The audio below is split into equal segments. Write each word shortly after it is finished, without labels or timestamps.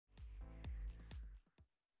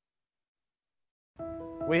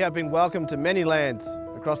We have been welcomed to many lands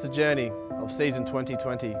across the journey of season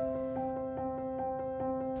 2020.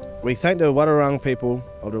 We thank the Wadawurrung people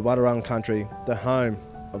of the Wadawurrung country, the home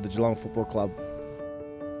of the Geelong Football Club.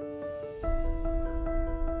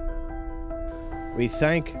 We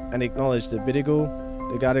thank and acknowledge the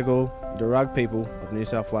Bidjigal, the Gadigal, the Darug people of New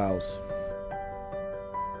South Wales.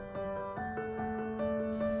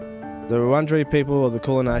 The Wurundjeri people of the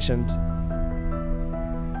Kulin Nations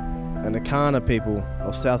and the Kaurna people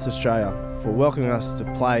of South Australia for welcoming us to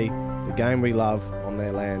play the game we love on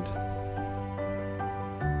their land.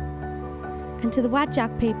 And to the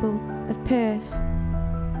Wadjuk people of Perth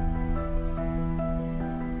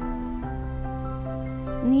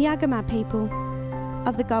and the Yagama people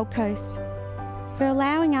of the Gold Coast for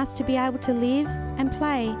allowing us to be able to live and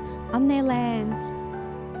play on their lands.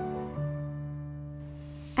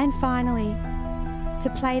 And finally, to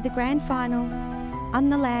play the grand final on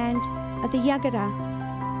the land of the Yagara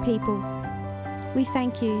people. We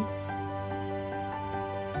thank you.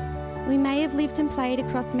 We may have lived and played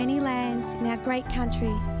across many lands in our great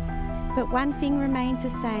country, but one thing remains the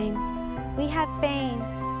same. We have been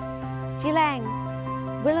Jilang,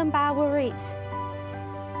 Willambar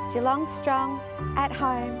Warit, Geelong strong, at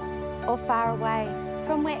home or far away.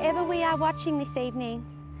 From wherever we are watching this evening,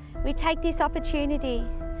 we take this opportunity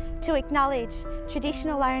to acknowledge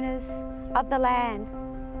traditional owners of the lands.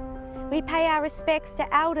 We pay our respects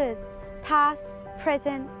to elders, past,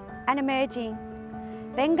 present and emerging.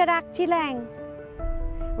 Bengarak Jilang,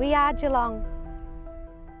 we are Geelong.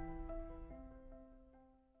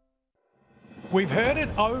 We've heard it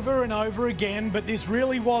over and over again, but this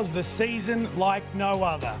really was the season like no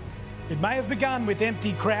other. It may have begun with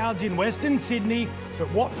empty crowds in Western Sydney, but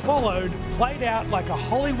what followed played out like a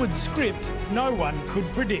Hollywood script no one could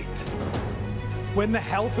predict. When the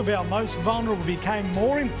health of our most vulnerable became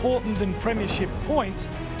more important than premiership points,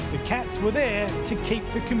 the Cats were there to keep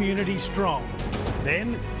the community strong.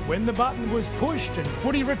 Then, when the button was pushed and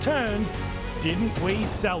footy returned, didn't we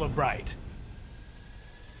celebrate?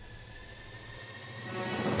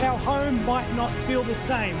 Our home might not feel the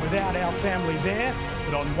same without our family there,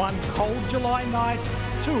 but on one cold July night,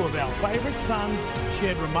 two of our favourite sons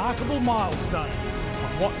shared remarkable milestones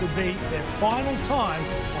on what would be their final time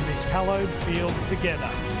on this hallowed field together.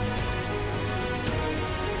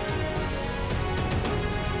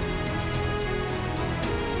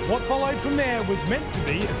 What followed from there was meant to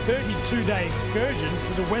be a 32-day excursion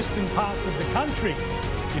to the western parts of the country.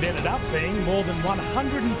 It ended up being more than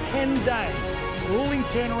 110 days, gruelling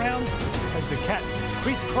turnarounds as the Cats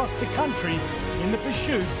crisscrossed the country in the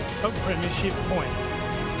pursuit of premiership points.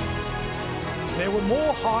 There were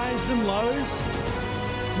more highs than lows,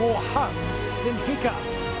 more hugs than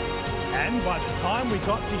hiccups. And by the time we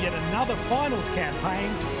got to yet another finals campaign,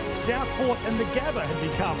 Southport and the Gabba had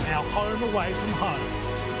become our home away from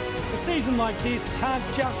home. A season like this can't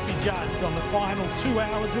just be judged on the final 2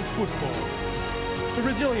 hours of football. The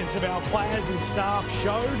resilience of our players and staff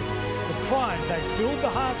showed, the pride they filled the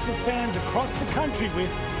hearts of fans across the country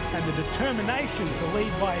with, and the determination to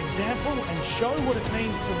lead by example and show what it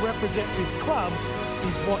means to represent this club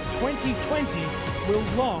is what 2020 will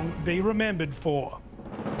long be remembered for.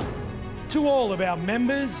 To all of our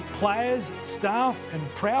members, players, staff and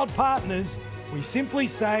proud partners, we simply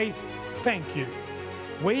say thank you.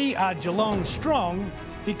 We are Geelong strong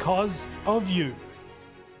because of you.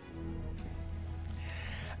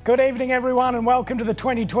 Good evening everyone and welcome to the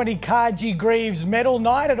 2020 Carji Greeves Medal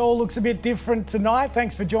night. It all looks a bit different tonight.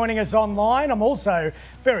 Thanks for joining us online. I'm also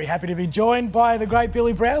very happy to be joined by the great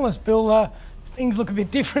Billy Brownless. Bill, things look a bit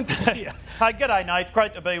different this year. Hey, g'day Nath,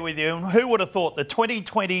 great to be with you. And who would have thought the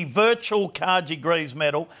 2020 virtual Carji Greeves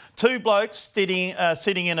Medal, two blokes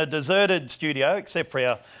sitting in a deserted studio, except for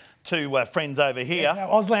our two friends over here. Yes, our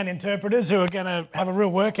Auslan interpreters who are going to have a real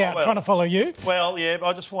workout trying to follow you. Well, yeah,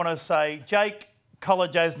 I just want to say, Jake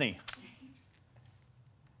Kolajasny.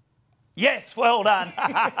 Yes, well done.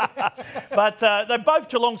 But they're both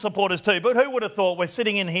Geelong supporters too. But who would have thought we're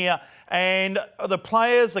sitting in here and the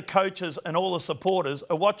players, the coaches and all the supporters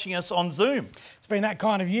are watching us on Zoom. It's been that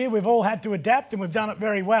kind of year. We've all had to adapt and we've done it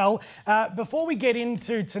very well. Before we get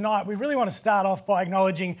into tonight, we really want to start off by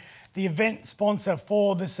acknowledging the event sponsor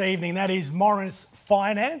for this evening. That is Morris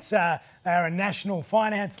Finance. They are a national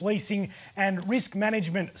finance, leasing and risk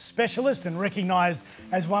management specialist and recognised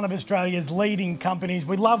as one of Australia's leading companies.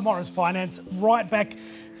 We love Morris Finance. Right back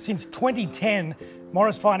since 2010,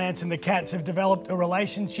 Morris Finance and the Cats have developed a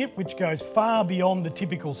relationship which goes far beyond the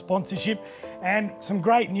typical sponsorship, and some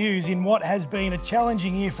great news in what has been a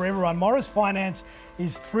challenging year for everyone. Morris Finance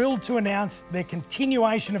is thrilled to announce their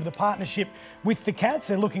continuation of the partnership with the Cats.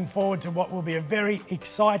 They're looking forward to what will be a very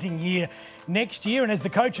exciting year next year, and as the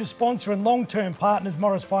coach's sponsor and long-term partners,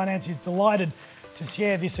 Morris Finance is delighted to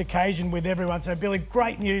share this occasion with everyone. So, Billy,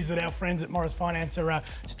 great news that our friends at Morris Finance are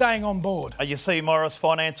staying on board. You see Morris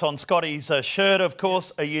Finance on Scotty's shirt, of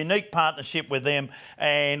course, a unique partnership with them,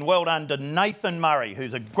 and well done to Nathan Murray,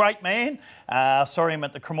 who's a great man. Saw him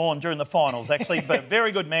at the Cremorne during the finals, actually, but a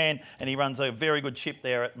very good man, and he runs a very good ship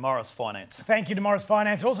there at Morris Finance. Thank you to Morris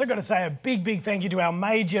Finance. Also got to say a big, big thank you to our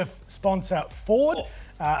major sponsor, Ford,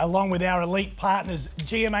 along with our elite partners,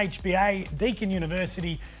 GMHBA, Deakin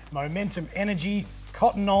University, Momentum Energy,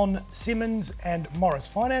 Cotton On, Simmons and Morris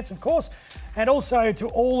Finance, of course, and also to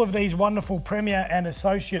all of these wonderful Premier and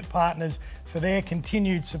Associate partners for their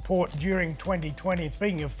continued support during 2020. And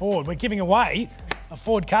speaking of Ford, we're giving away a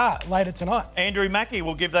Ford car later tonight. Andrew Mackey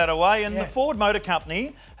will give that away, and the Ford Motor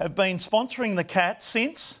Company have been sponsoring the Cats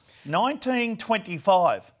since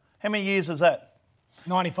 1925. How many years is that?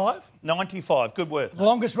 95? 95, good work. The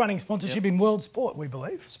longest running sponsorship in world sport, we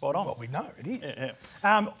believe. Spot on. What we know, it is. Yeah.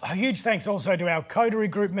 A huge thanks also to our Coterie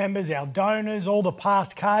Group members, our donors, all the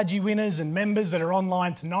past Carji winners and members that are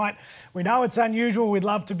online tonight. We know it's unusual. We'd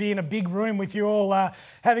love to be in a big room with you all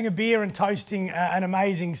having a beer and toasting an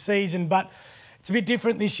amazing season, but it's a bit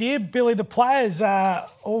different this year. Billy, the players are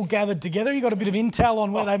all gathered together. You got a bit of intel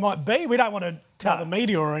on where they might be? We don't want to tell the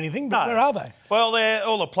media or anything, but where are they? Well,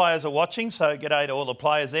 all the players are watching, so g'day to all the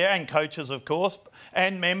players there, and coaches, of course,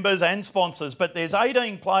 and members and sponsors. But there's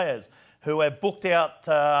 18 players who have booked out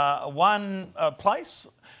one place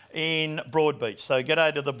in Broadbeach. So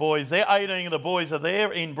g'day to the boys there. 18 of the boys are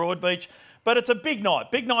there in Broadbeach. But it's a big night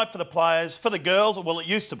for the players, for the girls. Well, it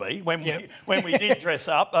used to be when we did dress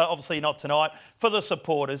up. Obviously not tonight. For the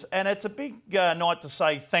supporters, and it's a big night to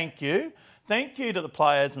say thank you. Thank you to the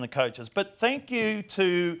players and the coaches, but thank you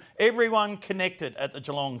to everyone connected at the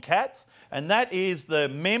Geelong Cats, and that is the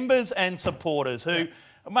members and supporters who.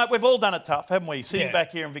 Mate, we've all done it tough, haven't we? Sitting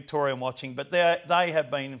back here in Victoria and watching, but they have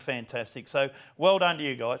been fantastic. So well done to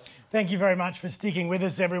you guys. Thank you very much for sticking with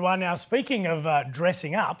us, everyone. Now, speaking of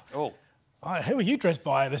dressing up. Who are you dressed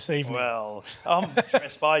by this evening? Well, I'm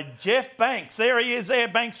dressed by Jeff Banks. There he is there,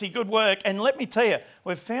 Banksy, good work. And let me tell you,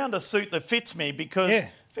 we've found a suit that fits me because,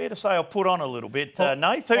 fair to say, I've put on a little bit.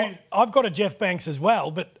 Nath, I've got a Jeff Banks as well,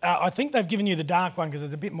 but I think they've given you the dark one because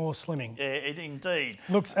it's a bit more slimming. Yeah, indeed.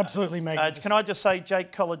 Looks absolutely magnificent. Can I just say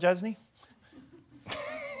Jake Kolodjasny?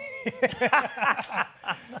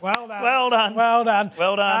 Well done. Well done. Well done.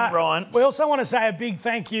 Well done, Ryan. We also want to say a big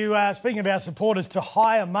thank you, speaking of our supporters, to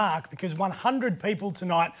Higher Mark, because 100 people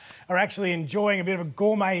tonight are actually enjoying a bit of a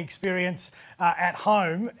gourmet experience at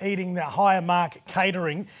home, eating the Higher Mark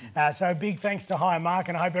catering. So a big thanks to Higher Mark,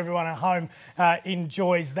 and I hope everyone at home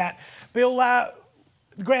enjoys that. Bill, the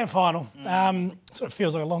grand final sort of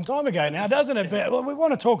feels like a long time ago now, doesn't it? But we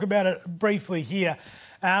want to talk about it briefly here.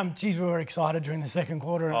 Geez, we were excited during the second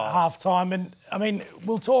quarter and half time. And, I mean,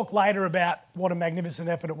 we'll talk later about what a magnificent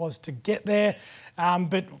effort it was to get there.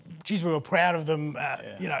 But, geez, we were proud of them.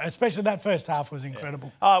 You know, especially that first half was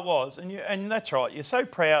incredible. Oh, it was. And that's right. You're so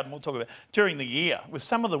proud, and we'll talk about it, during the year with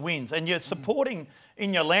some of the wins. And you're supporting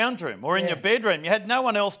in your lounge room or in your bedroom. You had no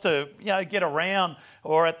one else to, get around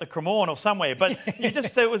or at the Cremorne or somewhere. But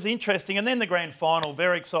it was interesting. And then the grand final,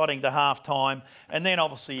 very exciting to half time. And then,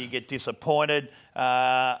 obviously, you get disappointed.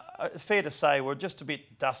 Fair to say we're just a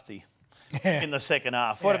bit dusty in the second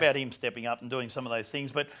half. What about him stepping up and doing some of those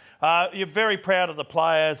things? But you're very proud of the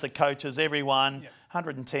players, the coaches, everyone.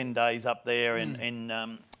 110 days up there in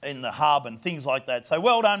the hub and things like that. So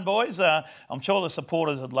well done, boys. I'm sure the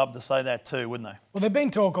supporters would love to say that too, wouldn't they? Well, there's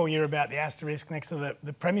been talk all year about the asterisk next to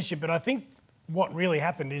the premiership, but I think what really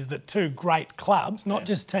happened is that two great clubs, not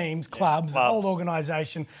just teams, clubs, the whole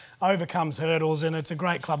organisation overcomes hurdles, and it's a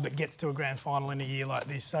great club that gets to a grand final in a year like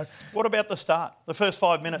this. So, what about the start, the first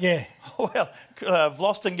 5 minutes? Yeah. Well,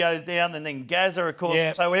 Vlosten goes down, and then Gazza, of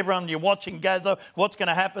course. So everyone, you're watching Gazza, what's going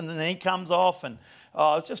to happen, and then he comes off, and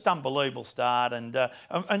it's just unbelievable start. And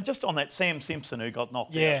just on that, Sam Simpson, who got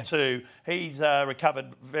knocked out too, he's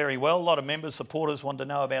recovered very well. A lot of members, supporters want to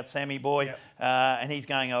know about Sammy boy, and he's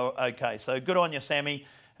going okay. So good on you, Sammy.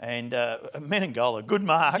 And Menengola, good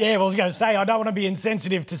mark. Yeah, well, I was going to say, I don't want to be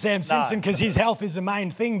insensitive to Sam Simpson because his health is the main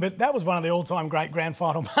thing, but that was one of the all-time great grand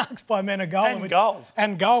final marks by Menengola. And goals.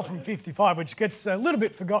 And goal from 55, which gets a little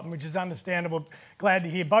bit forgotten, which is understandable. Glad to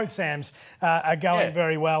hear both Sams are going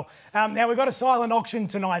very well. Now, we've got a silent auction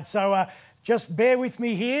tonight, so Just bear with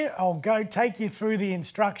me here. I'll go take you through the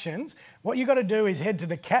instructions. What you've got to do is head to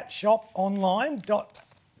the Cat Shop Online.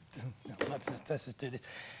 Let's just do this.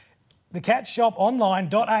 The Cat Shop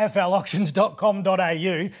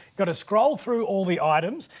Online.aflauctions.com.au. Got to scroll through all the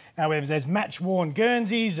items. However, there's match-worn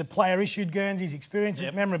Guernseys, the player-issued Guernseys,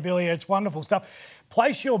 experiences, memorabilia. It's wonderful stuff.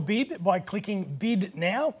 Place your bid by clicking Bid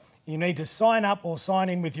Now. You need to sign up or sign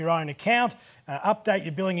in with your own account, update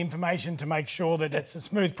your billing information to make sure that it's a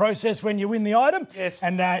smooth process when you win the item. Yes.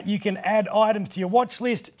 And you can add items to your watch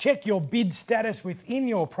list, check your bid status within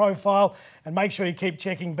your profile, and make sure you keep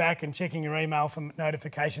checking back and checking your email for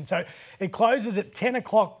notification. So it closes at 10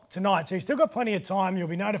 o'clock tonight, so you've still got plenty of time. You'll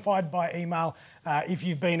be notified by email if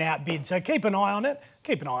you've been outbid. So keep an eye on it.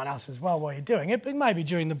 Keep an eye on us as well while you're doing it, but maybe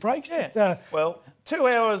during the breaks. Yeah. Well, 2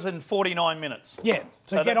 hours and 49 minutes. Yeah,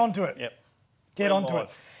 so get onto it. Yep. Get onto it.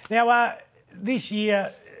 Now, this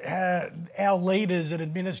year, our leaders and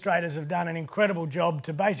administrators have done an incredible job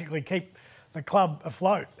to basically keep the club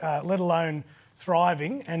afloat, let alone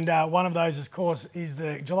thriving. And one of those, of course, is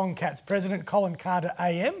the Geelong Cats president, Colin Carter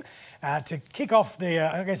AM. To kick off the,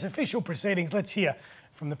 official proceedings, let's hear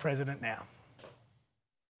from the president now.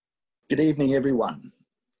 Good evening, everyone.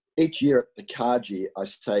 Each year at the Carji, I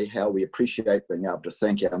say how we appreciate being able to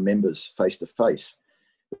thank our members face to face.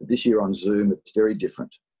 But this year on Zoom, it's very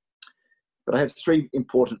different. But I have three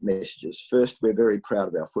important messages. First, we're very proud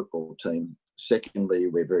of our football team. Secondly,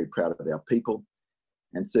 we're very proud of our people.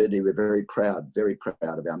 And thirdly, we're very proud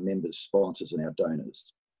of our members, sponsors and our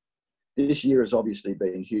donors. This year has obviously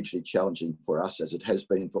been hugely challenging for us, as it has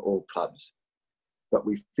been for all clubs. But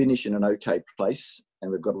we finish in an okay place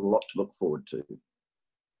and we've got a lot to look forward to.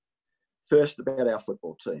 First, about our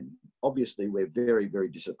football team. Obviously, we're very, very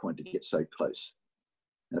disappointed to get so close.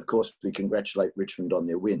 And of course, we congratulate Richmond on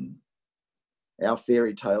their win. Our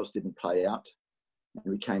fairy tales didn't play out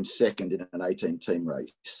and we came second in an 18-team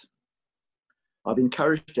race. I've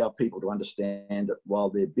encouraged our people to understand that while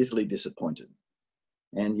they're bitterly disappointed,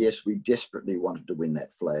 and yes, we desperately wanted to win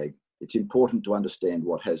that flag, it's important to understand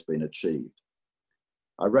what has been achieved.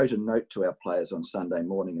 I wrote a note to our players on Sunday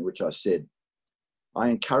morning in which I said, I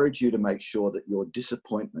encourage you to make sure that your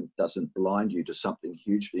disappointment doesn't blind you to something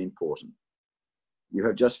hugely important. You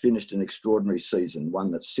have just finished an extraordinary season,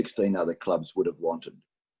 one that 16 other clubs would have wanted.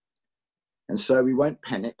 And so we won't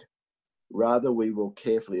panic. Rather, we will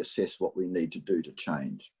carefully assess what we need to do to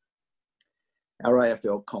change. Our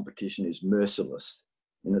AFL competition is merciless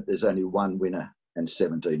in that there's only one winner and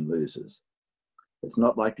 17 losers. It's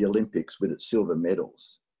not like the Olympics with its silver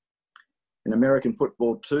medals. In American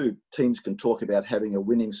football too, teams can talk about having a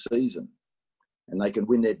winning season and they can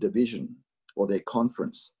win their division or their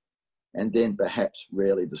conference and then perhaps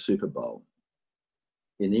rarely the Super Bowl.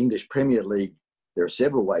 In the English Premier League, there are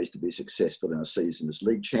several ways to be successful in a season as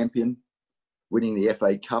league champion, winning the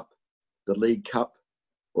FA Cup, the League Cup,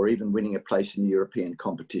 or even winning a place in European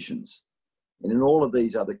competitions. And in all of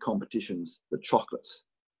these other competitions, the chocolates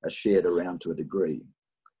are shared around to a degree.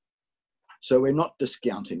 So we're not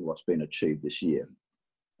discounting what's been achieved this year.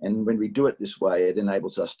 And when we do it this way, it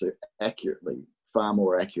enables us to far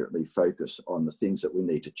more accurately focus on the things that we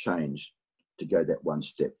need to change to go that one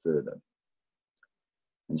step further.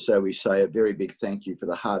 And so we say a very big thank you for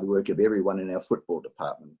the hard work of everyone in our football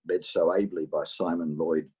department, led so ably by Simon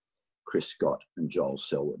Lloyd, Chris Scott and Joel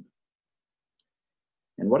Selwood.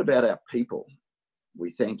 And what about our people? We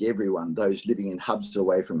thank everyone, those living in hubs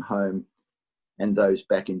away from home and those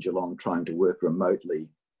back in Geelong trying to work remotely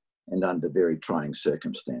and under very trying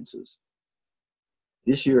circumstances.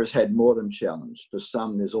 This year has had more than challenge. For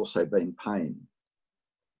some, there's also been pain.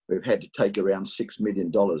 We've had to take around $6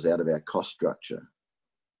 million out of our cost structure.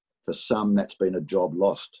 For some, that's been a job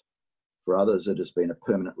lost. For others, it has been a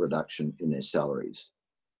permanent reduction in their salaries.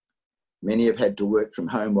 Many have had to work from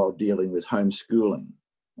home while dealing with homeschooling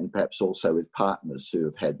and perhaps also with partners who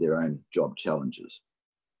have had their own job challenges.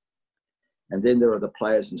 And then there are the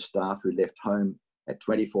players and staff who left home at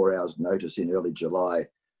 24 hours notice in early July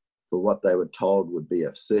for what they were told would be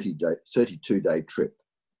a 32-day trip.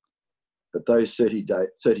 But those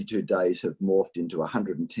 32 days have morphed into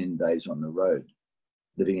 110 days on the road,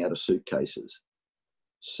 living out of suitcases.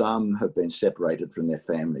 Some have been separated from their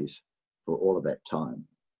families for all of that time.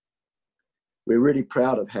 We're really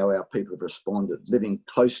proud of how our people have responded. Living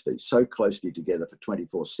closely, so closely together for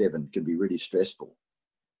 24/7 can be really stressful,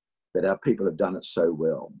 but our people have done it so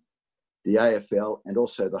well. The AFL and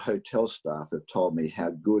also the hotel staff have told me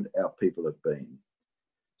how good our people have been.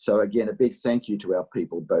 So again, a big thank you to our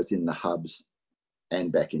people, both in the hubs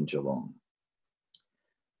and back in Geelong.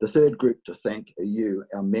 The third group to thank are you,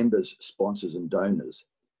 our members, sponsors and donors.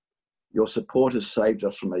 Your support has saved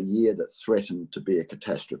us from a year that threatened to be a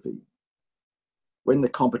catastrophe. When the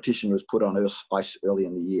competition was put on ice early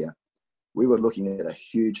in the year, we were looking at a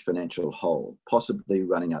huge financial hole, possibly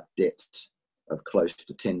running up debts of close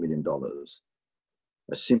to $10 million.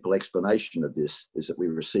 A simple explanation of this is that we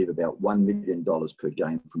receive about $1 million per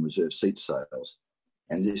game from reserve seat sales,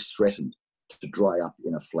 and this threatened to dry up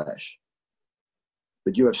in a flash.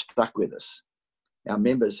 But you have stuck with us. Our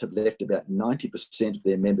members have left about 90% of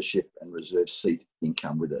their membership and reserve seat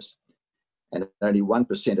income with us, and only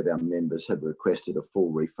 1% of our members have requested a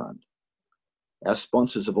full refund. Our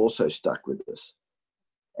sponsors have also stuck with us,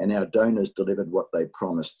 and our donors delivered what they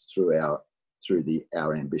promised through the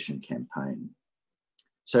Our Ambition campaign.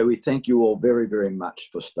 So we thank you all very, very much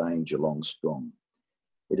for staying Geelong strong.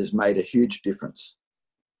 It has made a huge difference.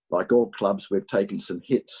 Like all clubs, we've taken some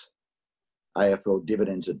hits. AFL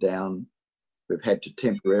dividends are down. We've had to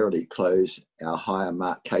temporarily close our higher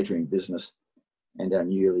mark catering business and our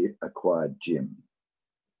newly acquired gym.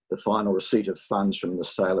 The final receipt of funds from the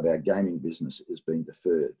sale of our gaming business is being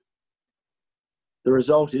deferred. The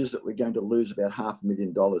result is that we're going to lose about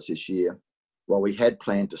 $500,000 this year, while we had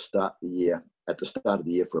planned to start the year at the start of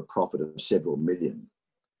the year for a profit of several million.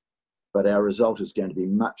 But our result is going to be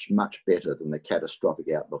much, much better than the catastrophic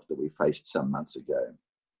outlook that we faced some months ago.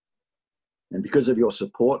 And because of your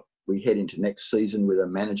support, we head into next season with a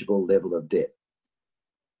manageable level of debt.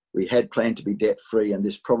 We had planned to be debt-free, and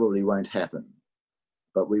this probably won't happen,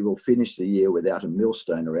 but we will finish the year without a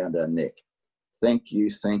millstone around our neck. Thank you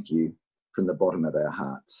from the bottom of our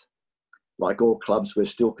hearts. Like all clubs, we're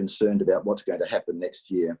still concerned about what's going to happen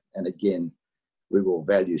next year, and again, we will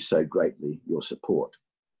value so greatly your support.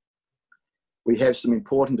 We have some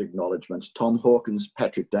important acknowledgements. Tom Hawkins,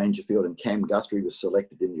 Patrick Dangerfield and Cam Guthrie were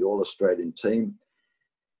selected in the All-Australian team,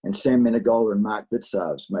 and Sam Menegola and Mark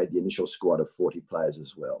Blitzarves made the initial squad of 40 players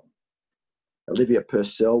as well. Olivia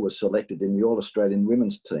Purcell was selected in the All-Australian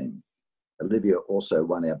women's team. Olivia also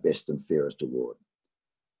won our Best and Fairest award.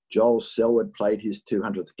 Joel Selwood played his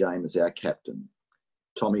 200th game as our captain.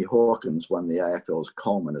 Tommy Hawkins won the AFL's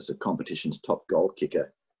Coleman as the competition's top goal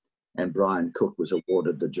kicker, and Brian Cook was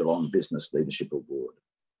awarded the Geelong Business Leadership Award.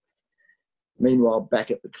 Meanwhile,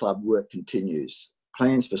 back at the club, work continues.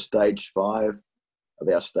 Plans for stage 5 of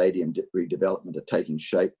our stadium redevelopment are taking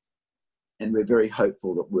shape, and we're very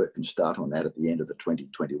hopeful that work can start on that at the end of the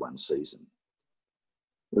 2021 season.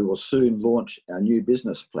 We will soon launch our new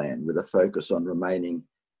business plan with a focus on remaining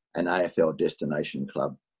an AFL destination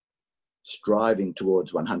club, striving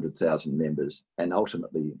towards 100,000 members and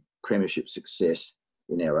ultimately premiership success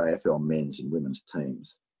in our AFL men's and women's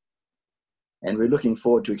teams. And we're looking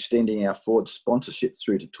forward to extending our Ford sponsorship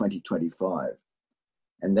through to 2025.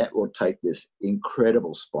 And that will take this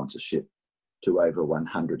incredible sponsorship to over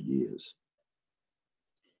 100 years.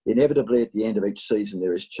 Inevitably, at the end of each season,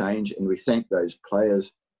 there is change, and we thank those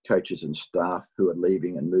players, coaches and staff who are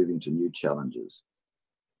leaving and moving to new challenges.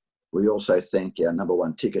 We also thank our number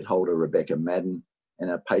 1 ticket holder, Rebecca Madden,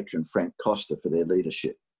 and our patron, Frank Costa, for their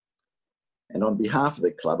leadership. And on behalf of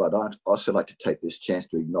the club, I'd also like to take this chance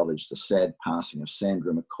to acknowledge the sad passing of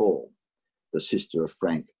Sandra McCall, the sister of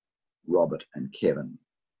Frank, Robert and Kevin.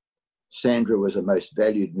 Sandra was a most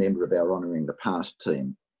valued member of our Honouring the Past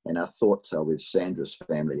team, and our thoughts are with Sandra's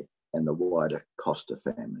family and the wider Costa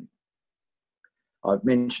family. I've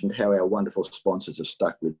mentioned how our wonderful sponsors have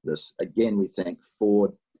stuck with us. Again, we thank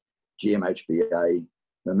Ford, GMHBA,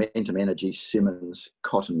 Momentum Energy, Simmons,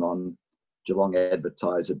 Cotton On, Geelong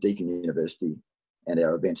Advertiser, Deakin University, and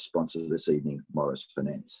our event sponsor this evening, Morris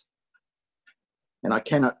Finance. And I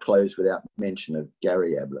cannot close without mention of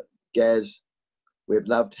Gary Ablett. Gaz, we've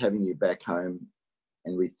loved having you back home,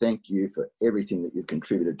 and we thank you for everything that you've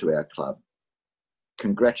contributed to our club.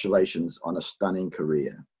 Congratulations on a stunning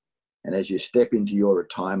career. And as you step into your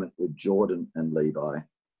retirement with Jordan and Levi,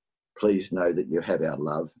 please know that you have our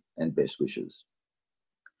love and best wishes.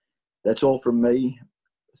 That's all from me.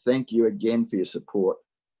 Thank you again for your support.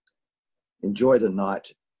 Enjoy the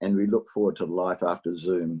night, and we look forward to life after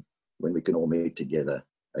Zoom when we can all meet together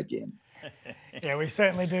again. Yeah, we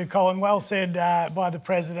certainly do, Colin. Well said by the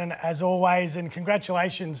President, as always, and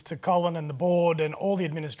congratulations to Colin and the board and all the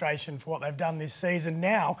administration for what they've done this season.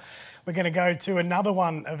 Now we're going to go to another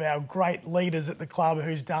one of our great leaders at the club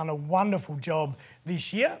who's done a wonderful job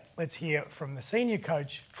this year. Let's hear from the senior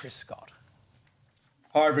coach, Chris Scott.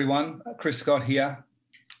 Hi, everyone. Chris Scott here.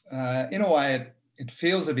 In a way, it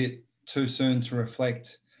feels a bit too soon to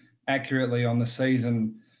reflect accurately on the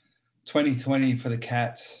season 2020 for the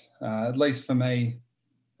Cats. At least for me,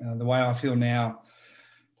 the way I feel now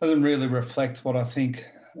doesn't really reflect what I think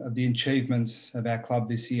of the achievements of our club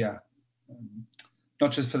this year.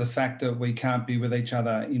 not just for the fact that we can't be with each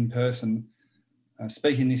other in person.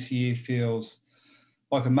 Speaking this year feels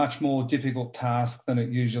like a much more difficult task than it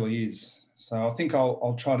usually is. So I think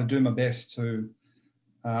I'll try to do my best to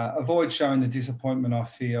avoid showing the disappointment I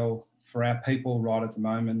feel for our people right at the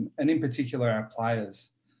moment, and in particular our players,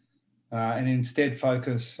 and instead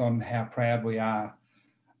focus on how proud we are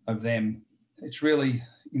of them. It's really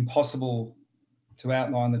impossible to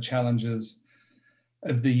outline the challenges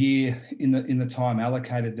of the year in the time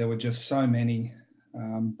allocated. There were just so many,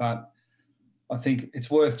 but I think it's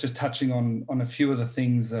worth just touching on a few of the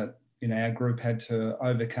things that our group had to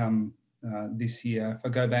overcome this year. If I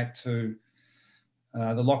go back to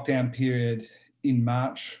the lockdown period in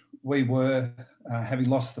March, we were having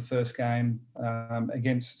lost the first game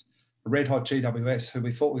against a red hot GWS, who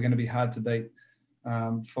we thought were going to be hard to beat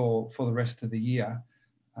for the rest of the year.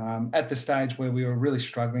 At the stage where we were really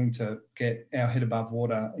struggling to get our head above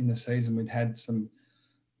water in the season, we'd had some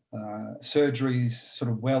surgeries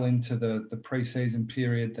sort of well into the pre-season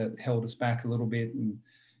period that held us back a little bit. And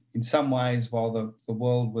in some ways, while the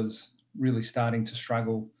world was really starting to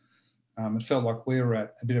struggle, it felt like we were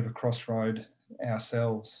at a bit of a crossroad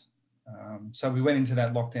ourselves. So we went into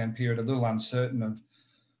that lockdown period a little uncertain of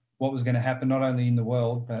what was going to happen, not only in the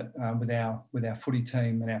world, but with our footy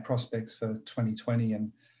team and our prospects for 2020.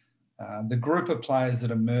 And the group of players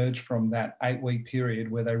that emerged from that 8-week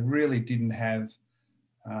period where they really didn't have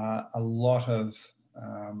a lot of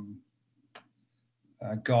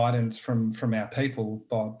guidance from our people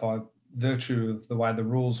by virtue of the way the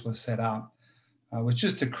rules were set up, was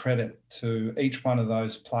just a credit to each one of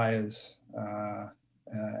those players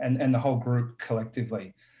and the whole group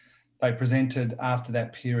collectively. They presented after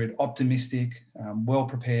that period optimistic, well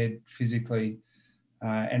prepared physically,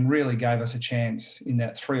 and really gave us a chance in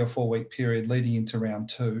that 3 or 4 week period leading into round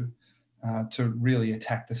 2 to really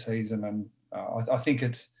attack the season. And I think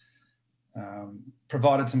it's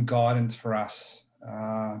provided some guidance for us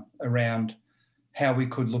around how we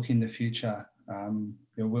could look in the future.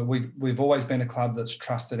 We've always been a club that's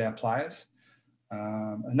trusted our players,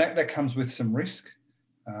 and that comes with some risk.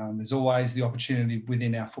 There's always the opportunity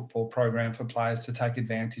within our football program for players to take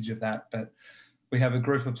advantage of that, but we have a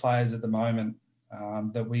group of players at the moment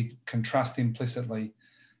that we can trust implicitly,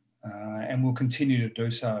 and will continue to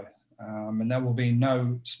do so. And that will be in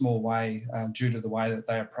no small way due to the way that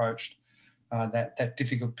they approached that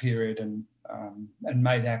difficult period and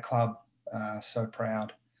made our club so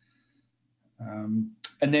proud.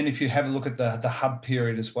 And then if you have a look at the hub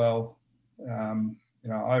period as well,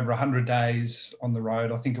 over 100 days on the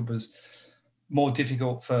road, I think it was more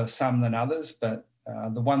difficult for some than others. But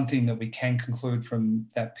the one thing that we can conclude from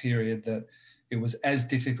that period, that it was as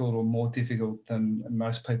difficult or more difficult than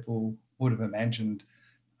most people would have imagined.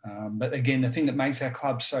 But again, the thing that makes our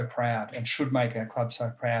club so proud and should make our club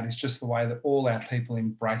so proud is just the way that all our people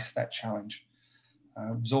embrace that challenge.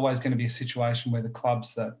 It was always going to be a situation where the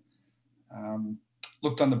clubs that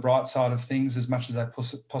looked on the bright side of things as much as they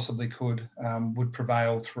possibly could would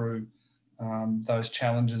prevail through those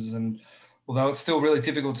challenges. And although it's still really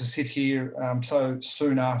difficult to sit here so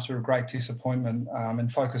soon after a great disappointment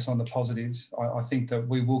and focus on the positives, I think that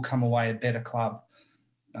we will come away a better club,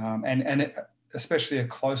 and especially a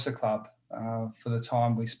closer club for the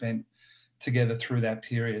time we spent together through that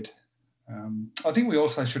period. I think we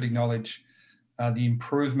also should acknowledge the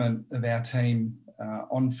improvement of our team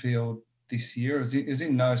on field this year is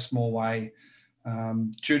in no small way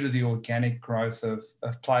due to the organic growth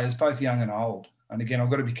of players, both young and old. And again, I've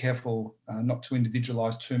got to be careful not to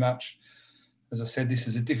individualise too much. As I said, this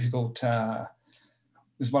is a difficult,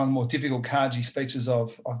 this is one of the more difficult Carji speeches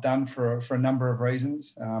I've done for a number of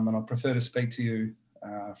reasons, and I prefer to speak to you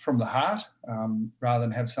from the heart rather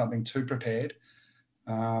than have something too prepared.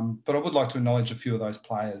 But I would like to acknowledge a few of those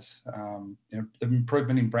players. The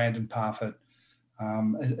improvement in Brandon Parfitt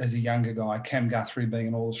as a younger guy, Cam Guthrie being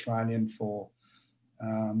an All-Australian for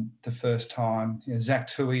the first time. Zach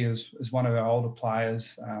Tui as one of our older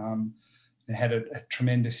players had a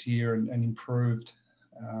tremendous year and improved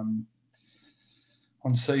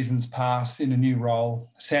on seasons past in a new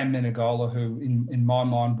role. Sam Menegola, who in my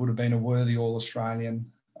mind would have been a worthy All-Australian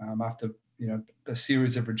after a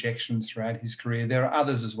series of rejections throughout his career. There are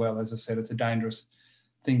others as well. As I said, it's a dangerous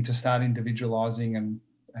thing to start individualising and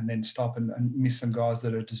then stop and miss some guys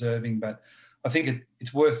that are deserving. But I think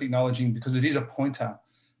it's worth acknowledging because it is a pointer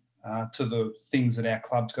to the things that our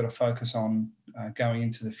club's got to focus on going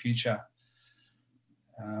into the future.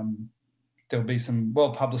 There'll be some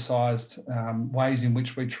well-publicised ways in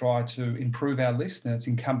which we try to improve our list, and it's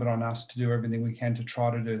incumbent on us to do everything we can to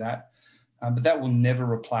try to do that. But that will never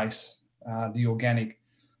replace the organic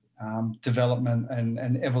development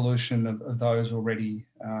and evolution of those already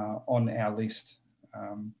on our list.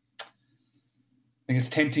 I think it's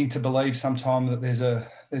tempting to believe sometimes that there's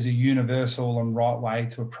a universal and right way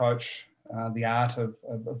to approach the art of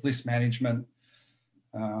list management.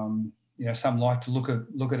 Some like to look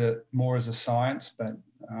at it more as a science, but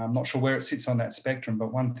I'm not sure where it sits on that spectrum.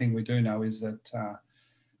 But one thing we do know is that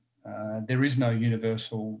there is no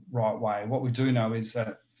universal right way. What we do know is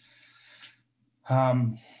that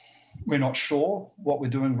we're not sure what we're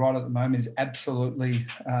doing right at the moment is absolutely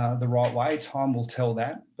the right way. Time will tell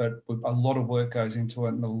that, but a lot of work goes into it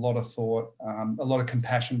and a lot of thought, a lot of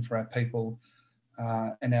compassion for our people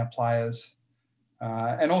and our players.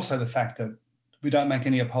 And also the fact that we don't make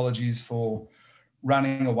any apologies for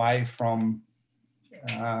running away from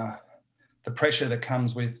the pressure that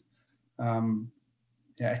comes with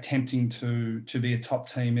attempting to be a top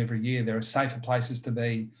team every year. There are safer places to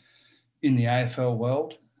be in the AFL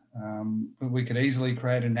world. We could easily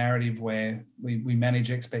create a narrative where we manage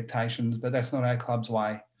expectations, but that's not our club's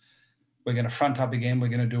way. We're going to front up again. We're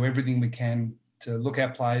going to do everything we can to look our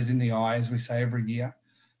players in the eye, as we say every year,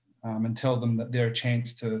 and tell them that they're a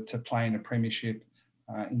chance to play in a premiership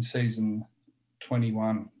in season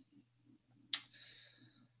 21.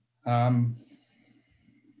 I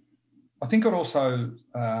think it also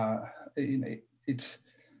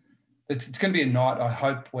it's going to be a night, I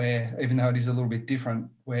hope, where, even though it is a little bit different,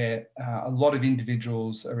 where a lot of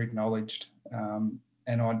individuals are acknowledged. And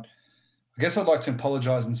I guess I'd like to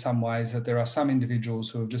apologise in some ways that there are some individuals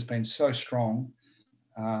who have just been so strong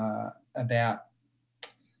about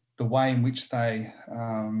the way in which they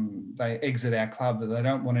exit our club, that they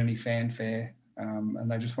don't want any fanfare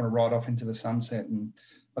and they just want to ride off into the sunset. And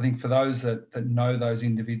I think for those that know those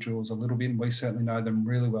individuals a little bit, and we certainly know them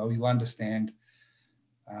really well, you'll understand,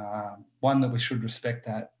 one, that we should respect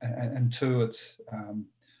that, and two, it's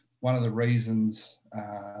one of the reasons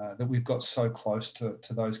that we've got so close to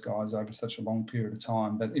those guys over such a long period of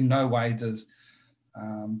time. But in no way does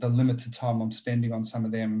the limited time I'm spending on some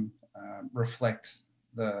of them reflect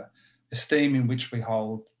the esteem in which we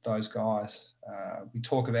hold those guys. We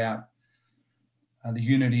talk about the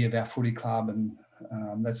unity of our footy club, and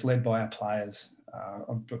that's led by our players.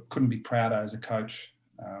 I couldn't be prouder as a coach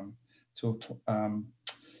to have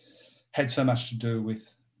had so much to do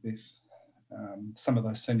with some of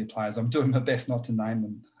those senior players. I'm doing my best not to name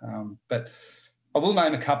them, but I will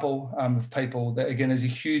name a couple of people that, again, there's a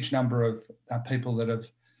huge number of people that have.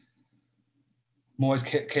 I'm always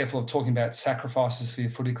careful of talking about sacrifices for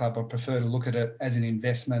your footy club. I prefer to look at it as an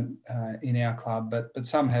investment in our club, but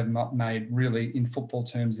some have made really, in football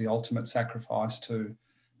terms, the ultimate sacrifice to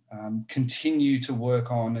continue to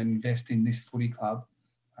work on and invest in this footy club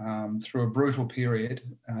through a brutal period,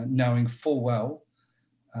 knowing full well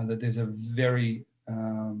that there's a very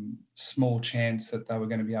small chance that they were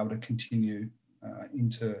going to be able to continue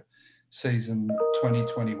into season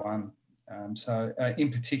 2021. So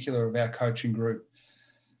in particular of our coaching group,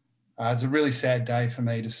 it's a really sad day for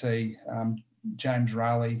me to see James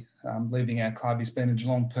Raleigh leaving our club. He's been a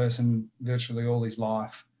Geelong person virtually all his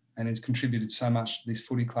life and has contributed so much to this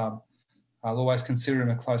footy club. I'll always consider him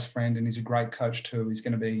a close friend, and he's a great coach too. He's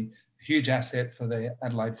going to be a huge asset for the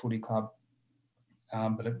Adelaide Footy Club.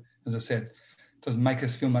 But as I said, it doesn't make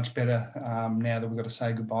us feel much better now that we've got to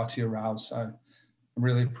say goodbye to you, Rails. So I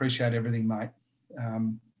really appreciate everything, mate.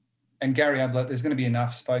 And Gary Ablett, there's going to be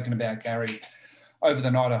enough spoken about Gary over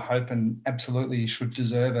the night, I hope, and absolutely he should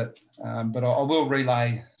deserve it. But I will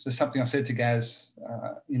relay just something I said to Gaz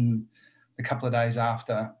in the couple of days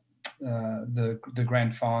after the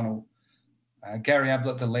grand final. Gary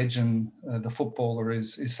Ablett, the legend, the footballer,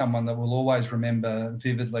 is someone that we'll always remember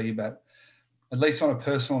vividly. But at least on a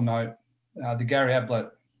personal note, the Gary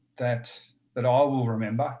Ablett that I will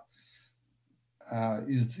remember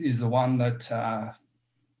is the one that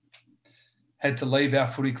had to leave our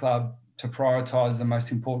footy club to prioritise the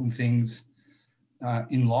most important things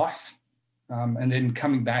in life, and then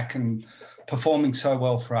coming back and performing so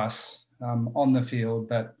well for us on the field.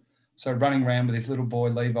 But so running around with his little boy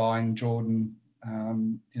Levi and Jordan,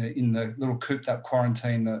 in the little cooped-up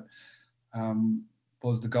quarantine that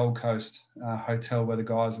was the Gold Coast hotel where the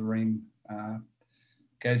guys were in.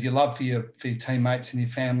 Gaz, your love for your teammates and your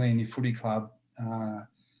family and your footy club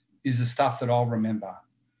is the stuff that I'll remember.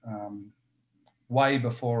 Way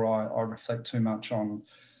before I reflect too much on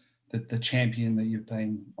the champion that you've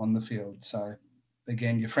been on the field. So,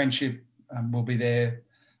 again, your friendship will be there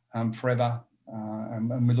forever,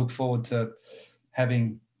 and we look forward to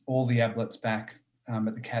having all the Ablets back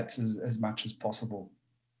at the Cats as much as possible.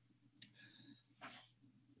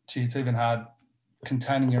 Gee, it's even hard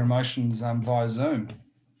containing your emotions via Zoom.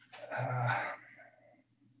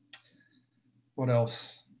 what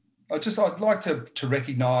else? I'd like to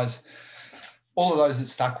recognise all of those that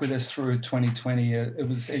stuck with us through 2020.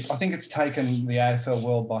 I think it's taken the AFL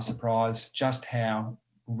world by surprise just how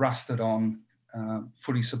rusted on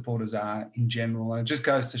footy supporters are in general. And it just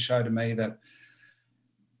goes to show to me that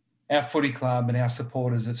our footy club and our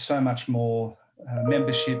supporters, it's so much more.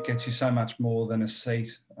 Membership gets you so much more than a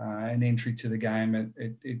seat, an entry to the game.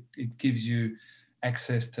 It gives you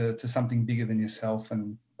access to something bigger than yourself.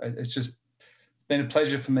 And it's been a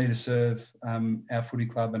pleasure for me to serve our footy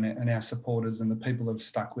club and our supporters and the people that have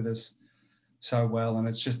stuck with us so well. And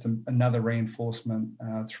it's just another reinforcement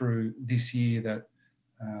through this year that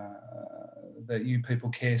you people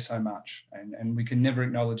care so much. And we can never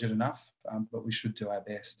acknowledge it enough, but we should do our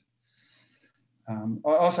best. I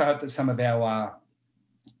also hope that some of our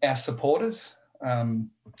supporters,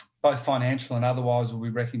 both financial and otherwise, will be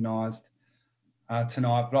recognised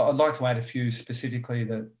tonight. But I'd like to add a few specifically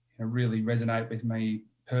that really resonate with me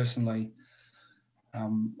personally.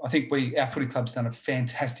 I think our footy club's done a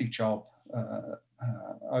fantastic job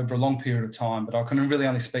over a long period of time, but I can really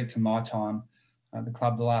only speak to my time at the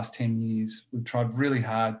club the last 10 years. We've tried really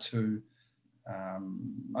hard to,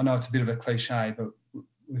 I know it's a bit of a cliche, but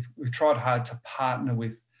we've tried hard to partner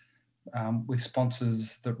with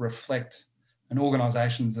sponsors that reflect and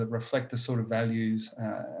organisations that reflect the sort of values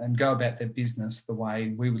and go about their business the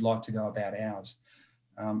way we would like to go about ours.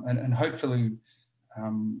 And hopefully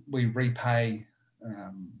we repay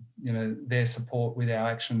their support with our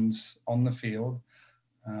actions on the field.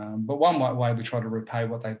 But one way we try to repay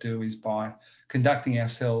what they do is by conducting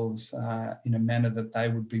ourselves in a manner that they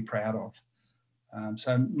would be proud of.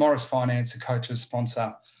 So Morris Finance, a coach's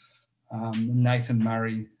sponsor, Nathan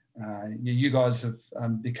Murray, you guys have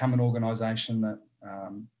become an organisation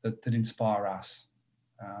that inspire us.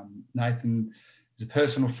 Nathan is a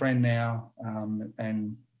personal friend now,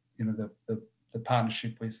 and the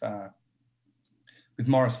partnership with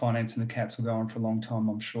Morris Finance and the Cats will go on for a long time,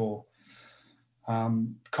 I'm sure.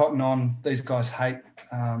 Cotton On, these guys hate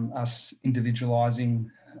us individualising,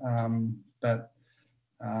 but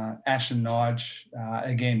Ash and Nige,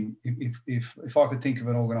 again, if I could think of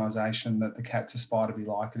an organisation that the Cats aspire to be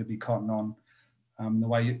like, it'd be Cotton On. The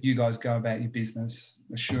way you guys go about your business,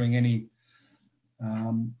 eschewing any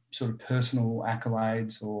sort of personal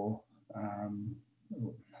accolades or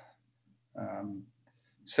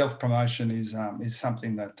self-promotion is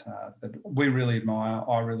something that we really admire.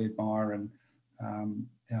 I really admire, and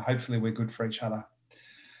hopefully we're good for each other.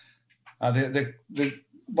 The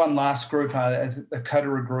one last group, a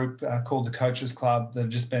Coterie group called the Coaches Club, that have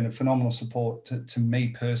just been a phenomenal support to me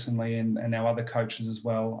personally and our other coaches as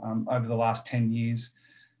well over the last 10 years.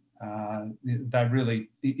 They really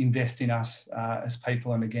invest in us as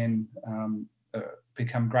people, and again,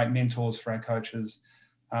 become great mentors for our coaches,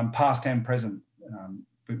 past and present,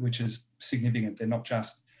 which is significant. They're not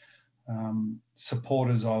just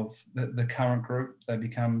supporters of the current group, they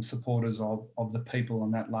become supporters of the people,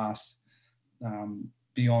 and that lasts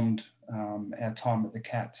beyond our time at the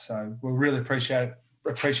Cats. So we're really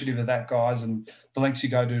appreciative of that, guys, and the lengths you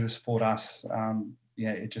go to support us. I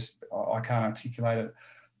can't articulate it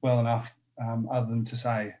well enough, other than to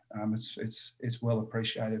say it's well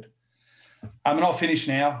appreciated. And I'll finish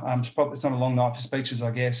now. It's not a long night for speeches,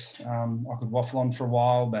 I guess. I could waffle on for a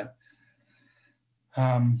while, but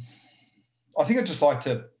I think I'd just like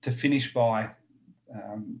to finish by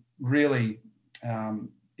really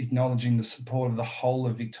acknowledging the support of the whole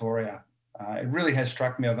of Victoria. It really has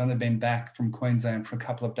struck me. I've only been back from Queensland for a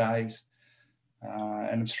couple of days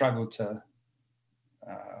and have struggled to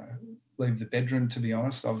leave the bedroom, to be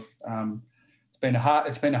honest. It's been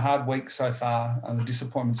a hard week so far, and the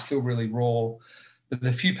disappointment's still really raw. But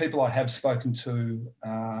the few people I have spoken to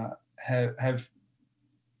have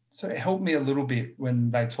sort of helped me a little bit when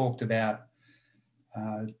they talked about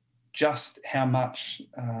just how much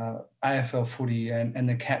AFL footy and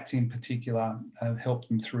the Cats in particular have helped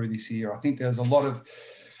them through this year. I think there's a lot of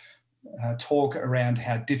talk around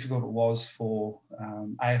how difficult it was for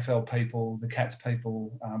AFL people, the Cats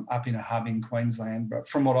people up in a hub in Queensland. But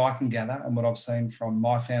from what I can gather and what I've seen from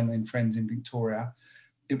my family and friends in Victoria,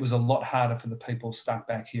 it was a lot harder for the people stuck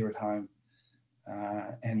back here at home.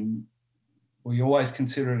 And we always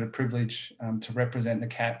consider it a privilege to represent the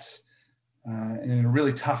Cats. And in a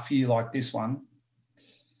really tough year like this one,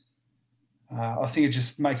 I think it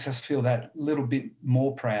just makes us feel that little bit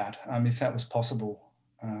more proud, if that was possible,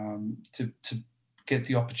 to get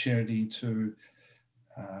the opportunity to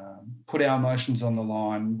put our emotions on the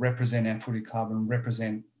line, represent our footy club and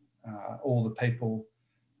represent all the people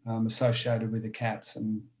associated with the Cats,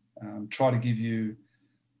 and try to give you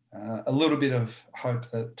a little bit of hope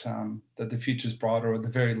that that the future's brighter, or at the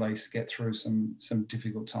very least get through some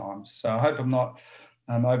difficult times. So I hope I'm not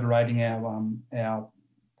overrating our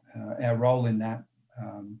role in that.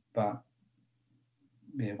 But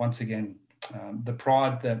yeah, once again, the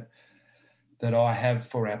pride that I have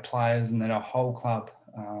for our players and that our whole club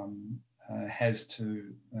has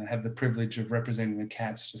to have the privilege of representing the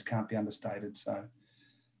Cats just can't be understated. So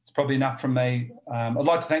it's probably enough from me. I'd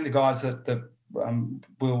like to thank the guys that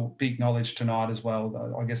will be acknowledged tonight as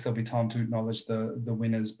well. I guess there'll be time to acknowledge the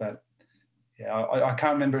winners, but yeah, I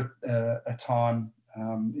can't remember a time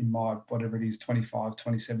in my, whatever it is, 25,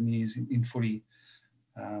 27 years in footy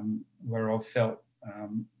where I've felt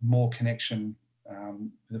more connection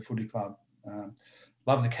with the footy club.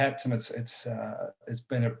 Love the Cats, and it's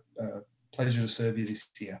been a pleasure to serve you this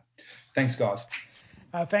year. Thanks, guys.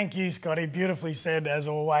 Thank you, Scotty. Beautifully said, as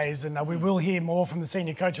always. And we will hear more from the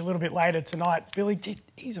senior coach a little bit later tonight. Billy,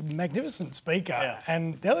 he's a magnificent speaker. Yeah.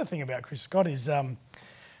 And the other thing about Chris Scott is I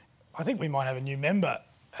think we might have a new member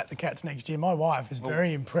at the Cats next year. My wife is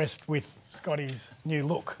very impressed with Scotty's new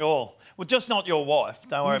look. Oh, well, just not your wife.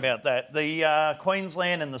 Don't worry about that. The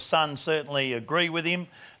Queensland and the Sun certainly agree with him.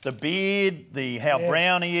 The beard, how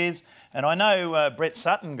brown he is. And I know Brett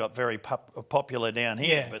Sutton got very popular down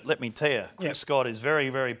here, but let me tell you, Chris Scott is very,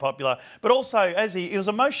 very popular. But also, as he was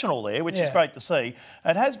emotional there, which is great to see.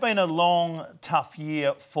 It has been a long, tough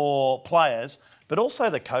year for players, but also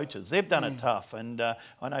the coaches. They've done it tough. And I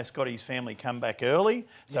know Scotty's family come back early,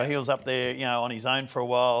 so he was up there, on his own for a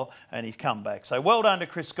while, and he's come back. So well done to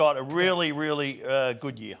Chris Scott. A really, really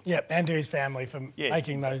good year. Yep, and to his family for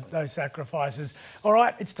making those sacrifices. All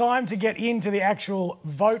right, it's time to get into the actual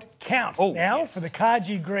vote count now for the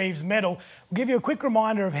Carji Greeves Medal. We'll give you a quick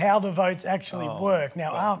reminder of how the votes actually work.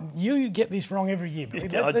 Now, you get this wrong every year,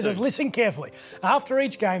 but let's just listen carefully. After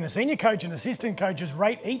each game, the senior coach and assistant coaches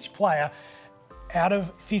rate each player out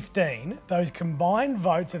of 15. Those combined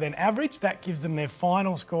votes are then averaged. That gives them their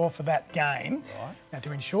final score for that game. Right. Now,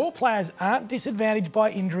 to ensure players aren't disadvantaged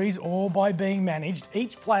by injuries or by being managed,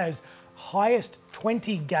 each player's highest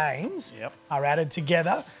 20 games are added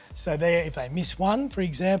together. So if they miss one, for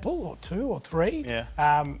example, or two or three,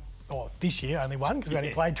 or this year only one because we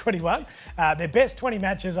only played 21. Their best 20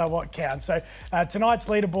 matches are what counts. So tonight's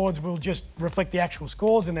leaderboards will just reflect the actual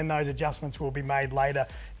scores, and then those adjustments will be made later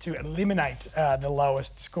to eliminate the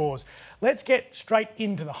lowest scores. Let's get straight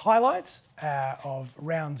into the highlights of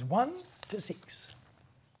rounds 1 to 6.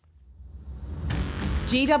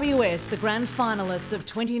 GWS, the grand finalists of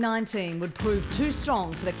 2019, would prove too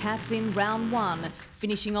strong for the Cats in round 1,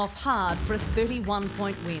 finishing off hard for a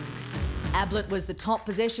 31-point win. Ablett was the top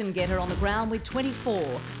possession getter on the ground with 24,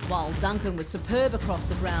 while Duncan was superb across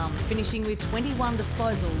the ground, finishing with 21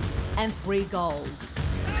 disposals and 3 goals.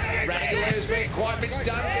 Radical's been quite mixed.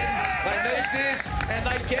 Duncan, they need this and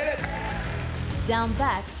they get it. Down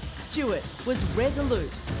back, Stewart was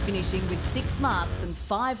resolute, finishing with 6 marks and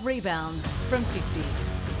 5 rebounds from 50.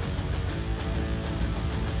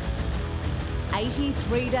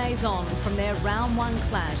 83 days on from their round 1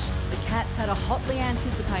 clash, the Cats had a hotly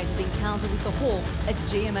anticipated encounter with the Hawks at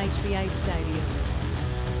GMHBA Stadium.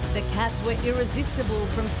 The Cats were irresistible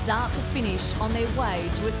from start to finish on their way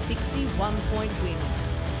to a 61-point win.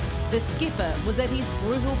 The skipper was at his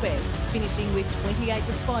brutal best, finishing with 28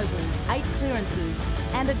 disposals, 8 clearances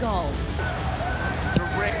and a goal.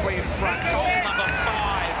 Directly in front, goal number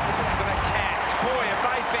 5 for the Cats. Boy, have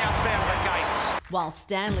they bounced out of the gates. While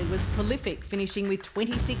Stanley was prolific, finishing with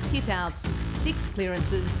 26 hitouts, 6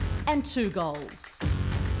 clearances and 2 goals.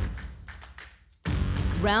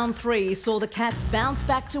 Round 3 saw the Cats bounce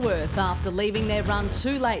back to earth after leaving their run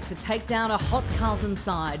too late to take down a hot Carlton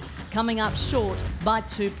side, coming up short by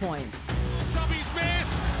 2 points. Chubby's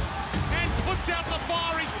miss and puts out the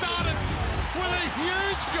fire he started with a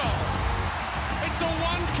huge goal. It's a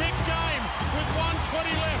one-kick game with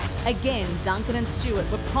 1:20 left. Again, Duncan and Stewart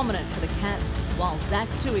were prominent for the Cats, while Zach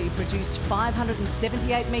Tui produced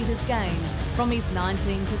 578 metres gained from his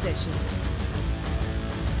 19 possessions.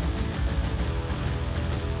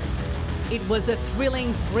 It was a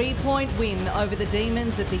thrilling 3-point win over the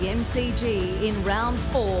Demons at the MCG in round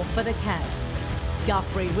 4 for the Cats.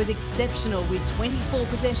 Guthrie was exceptional with 24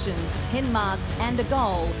 possessions, 10 marks and a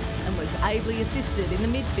goal, and was ably assisted in the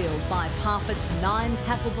midfield by Parfitt's 9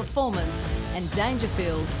 tackle performance and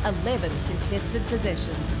Dangerfield's 11 contested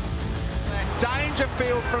possessions.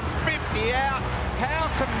 Dangerfield from 50 out. How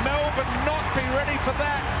can Melbourne not be ready for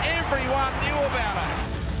that? Everyone knew about it.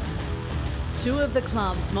 2 of the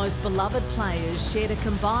club's most beloved players shared a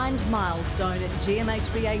combined milestone at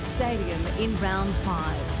GMHBA Stadium in round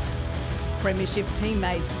 5. Premiership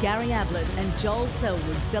teammates Gary Ablett and Joel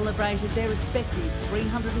Selwood celebrated their respective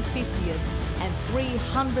 350th and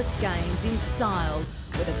 300th games in style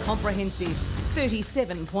with a comprehensive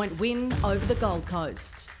 37-point win over the Gold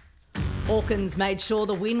Coast. Hawkins made sure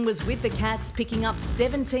the win was with the Cats, picking up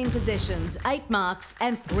 17 possessions, 8 marks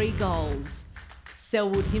and 3 goals.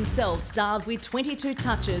 Selwood himself starred with 22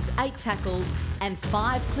 touches, 8 tackles and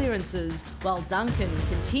 5 clearances, while Duncan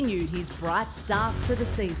continued his bright start to the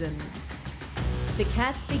season. The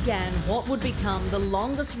Cats began what would become the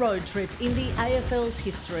longest road trip in the AFL's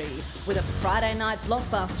history, with a Friday night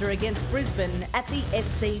blockbuster against Brisbane at the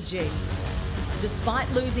SCG.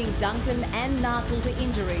 Despite losing Duncan and Narkle to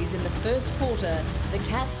injuries in the first quarter, the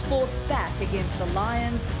Cats fought back against the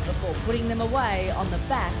Lions before putting them away on the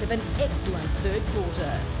back of an excellent third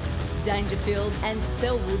quarter. Dangerfield and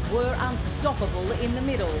Selwood were unstoppable in the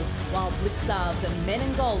middle, while Blixarves and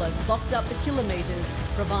Menengola clocked up the kilometres,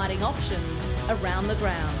 providing options around the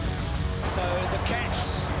ground. So the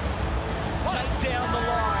Cats take down the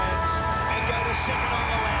Lions and go to second on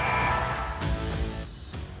the ladder.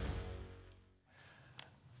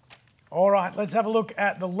 All right, let's have a look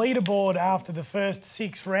at the leaderboard after the first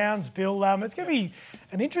 6 rounds, Bill. It's going to be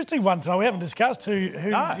an interesting one tonight. We haven't discussed who's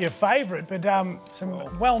your favourite, but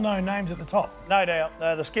some well-known names at the top. No doubt.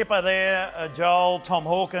 The skipper there, Joel, Tom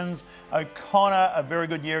Hawkins, O'Connor, a very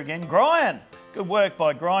good year again. Gryan, good work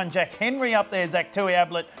by Gryan. Jack Henry up there, Zach Tui,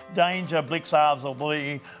 Ablett, Danger, Blixarves will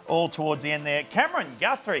be all towards the end there. Cameron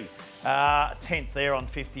Guthrie, 10th there on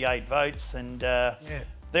 58 votes, and...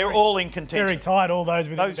 They're all in contention. Very tight, all those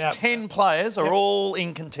within those about... 10 players are all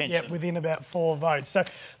in contention. Yep, within about 4 votes. So,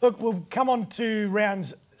 look, we'll come on to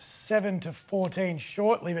rounds 7 to 14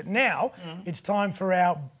 shortly, but now it's time for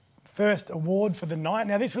our first award for the night.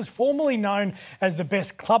 Now, this was formerly known as the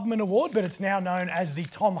Best Clubman Award, but it's now known as the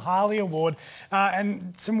Tom Harley Award.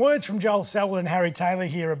 And some words from Joel Selwood and Harry Taylor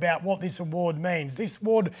here about what this award means. This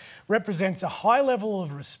award represents a high level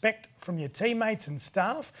of respect from your teammates and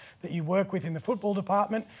staff that you work with in the football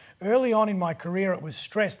department. Early on in my career, it was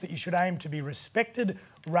stressed that you should aim to be respected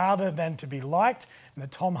rather than to be liked. And the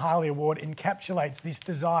Tom Harley Award encapsulates this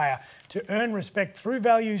desire to earn respect through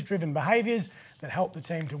values-driven behaviours that help the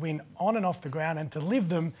team to win on and off the ground and to live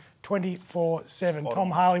them 24/7. Tom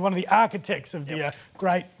Harley, one of the architects of the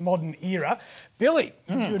great modern era. Billy,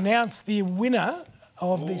 would you announce the winner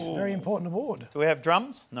of this very important award? Do we have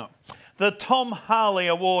drums? No. The Tom Harley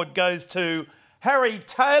Award goes to Harry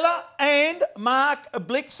Taylor and Mark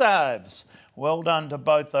Blixarves. Well done to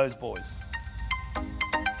both those boys.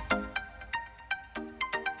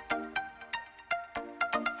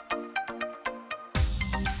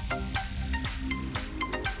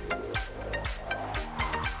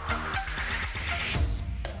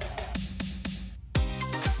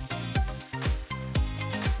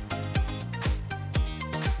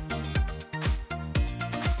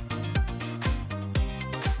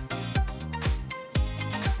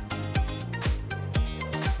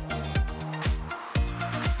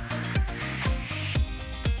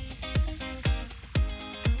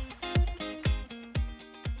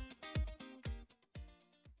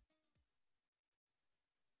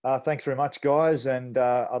 Thanks very much, guys, and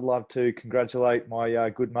I'd love to congratulate my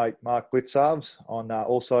good mate Mark Blixarves on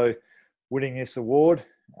also winning this award.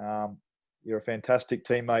 You're a fantastic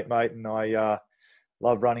teammate, mate, and I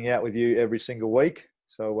love running out with you every single week.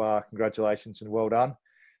 So congratulations and well done.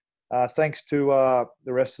 Thanks to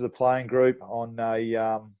the rest of the playing group on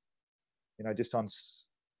just on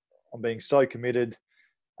being so committed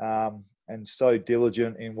and so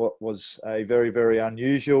diligent in what was a very, very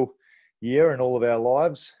unusual year in all of our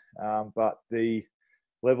lives, but the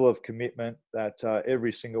level of commitment that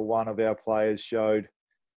every single one of our players showed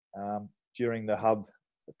during the hub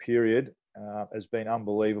period has been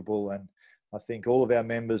unbelievable, and I think all of our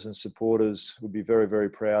members and supporters would be very, very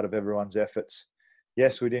proud of everyone's efforts.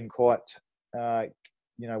 Yes, we didn't quite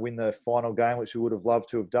win the final game, which we would have loved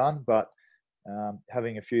to have done, but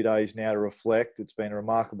having a few days now to reflect, it's been a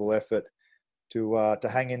remarkable effort to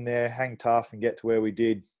hang in there, hang tough and get to where we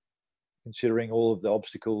did, considering all of the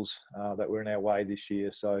obstacles that were in our way this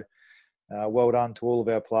year. So well done to all of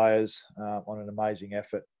our players on an amazing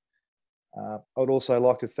effort. I'd also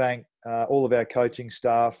like to thank all of our coaching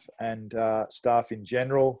staff and staff in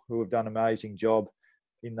general who have done an amazing job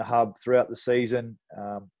in the hub throughout the season.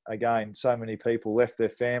 Again, so many people left their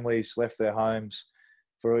families, left their homes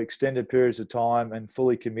for extended periods of time and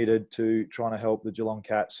fully committed to trying to help the Geelong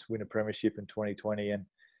Cats win a premiership in 2020. And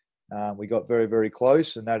we got very, very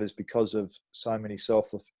close, and that is because of so many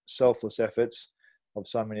selfless efforts of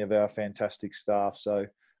so many of our fantastic staff. So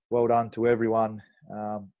well done to everyone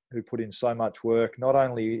who put in so much work, not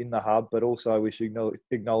only in the hub, but also we should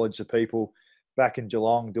acknowledge the people back in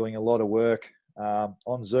Geelong doing a lot of work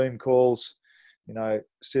on Zoom calls,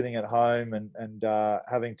 sitting at home and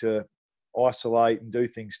having to isolate and do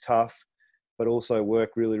things tough, but also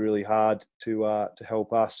work really, really hard to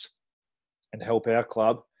help us and help our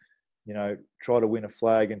club, try to win a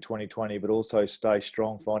flag in 2020, but also stay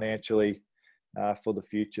strong financially for the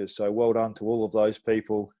future. So well done to all of those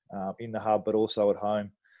people in the hub, but also at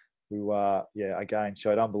home who, again,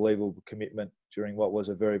 showed unbelievable commitment during what was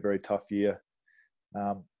a very, very tough year.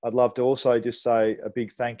 I'd love to also just say a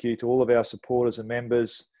big thank you to all of our supporters and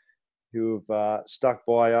members who have stuck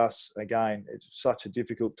by us. Again, it's such a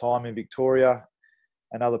difficult time in Victoria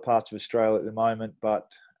and other parts of Australia at the moment, but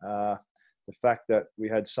the fact that we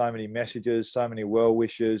had so many messages, so many well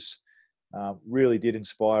wishes, really did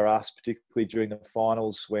inspire us, particularly during the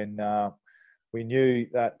finals when we knew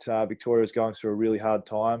that Victoria was going through a really hard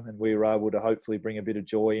time, and we were able to hopefully bring a bit of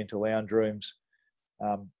joy into lounge rooms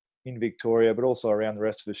in Victoria, but also around the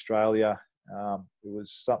rest of Australia. It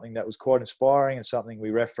was something that was quite inspiring and something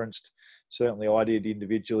we referenced. Certainly I did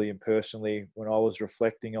individually and personally when I was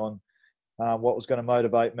reflecting on what was going to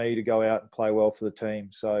motivate me to go out and play well for the team.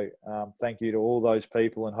 So thank you to all those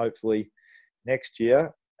people, and hopefully next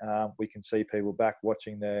year we can see people back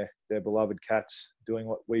watching their beloved Cats doing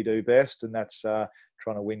what we do best, and that's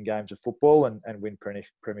trying to win games of football and win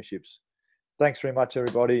premierships. Thanks very much,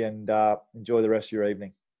 everybody, and enjoy the rest of your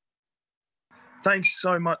evening. Thanks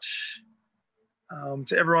so much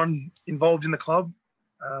to everyone involved in the club.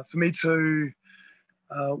 For me to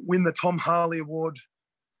win the Tom Harley Award,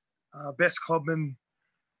 Best Clubman,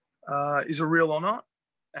 is a real honour,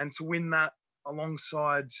 and to win that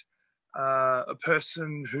alongside a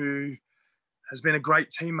person who has been a great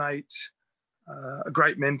teammate, a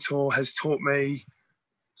great mentor, has taught me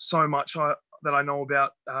so much that I know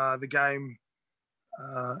about the game,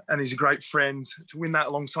 and he's a great friend. To win that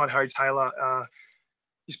alongside Harry Taylor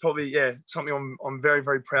is probably something I'm very,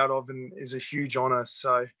 very proud of, and is a huge honour.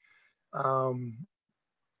 So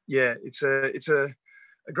it's a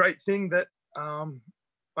great thing that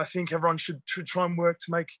I think everyone should try and work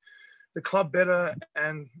to make the club better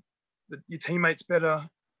and your teammates better,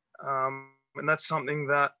 and that's something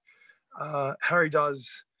that Harry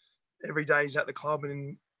does every day he's at the club,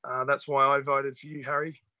 and that's why I voted for you,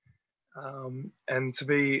 Harry. And to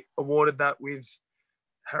be awarded that with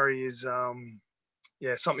Harry is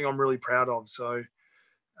something I'm really proud of. So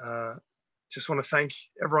just want to thank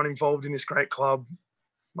everyone involved in this great club,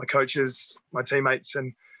 my coaches, my teammates,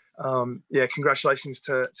 and congratulations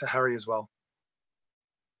to Harry as well.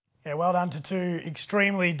 Yeah, well done to two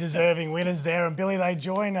extremely deserving winners there. And Billy, they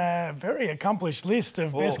join a very accomplished list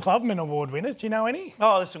of Best Clubman Award winners. Do you know any?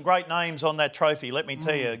 Oh, there's some great names on that trophy. Let me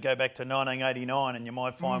tell you, go back to 1989 and you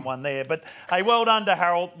might find one there. But, hey, well done to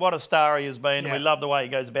Harold. What a star he has been. Yeah. We love the way he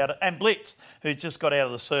goes about it. And Blitz, who's just got out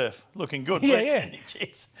of the surf. Looking good,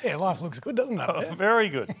 Blitz. Yeah, life looks good, doesn't it? Oh, very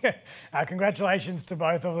good. Congratulations to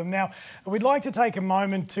both of them. Now, we'd like to take a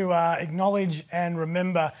moment to acknowledge and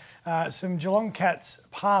remember some Geelong Cats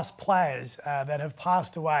past players that have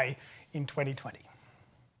passed away in 2020.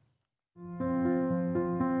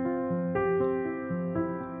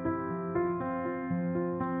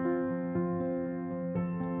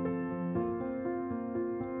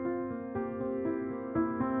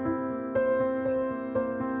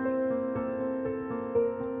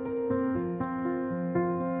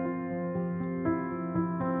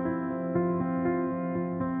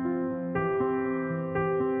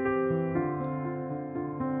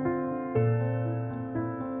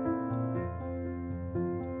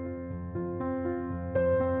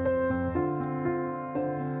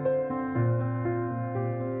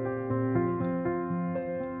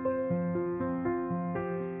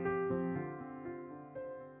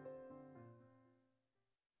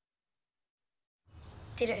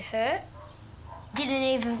 Did it hurt? Didn't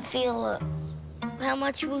even feel it. How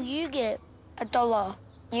much will you get? $1.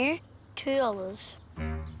 You? $2.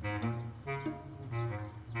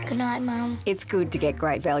 Good night, Mum. It's good to get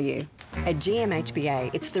great value. At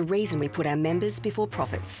GMHBA, it's the reason we put our members before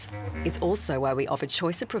profits. It's also why we offer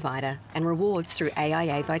choice of provider and rewards through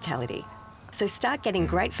AIA Vitality. So start getting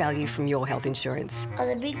great value from your health insurance. Are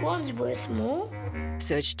the big ones worth more?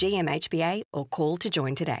 Search GMHBA or call to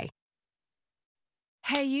join today.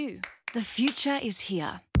 Hey you, the future is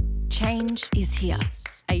here. Change is here.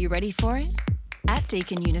 Are you ready for it? At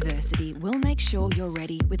Deakin University, we'll make sure you're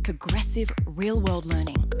ready with progressive, real-world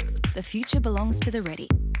learning. The future belongs to the ready.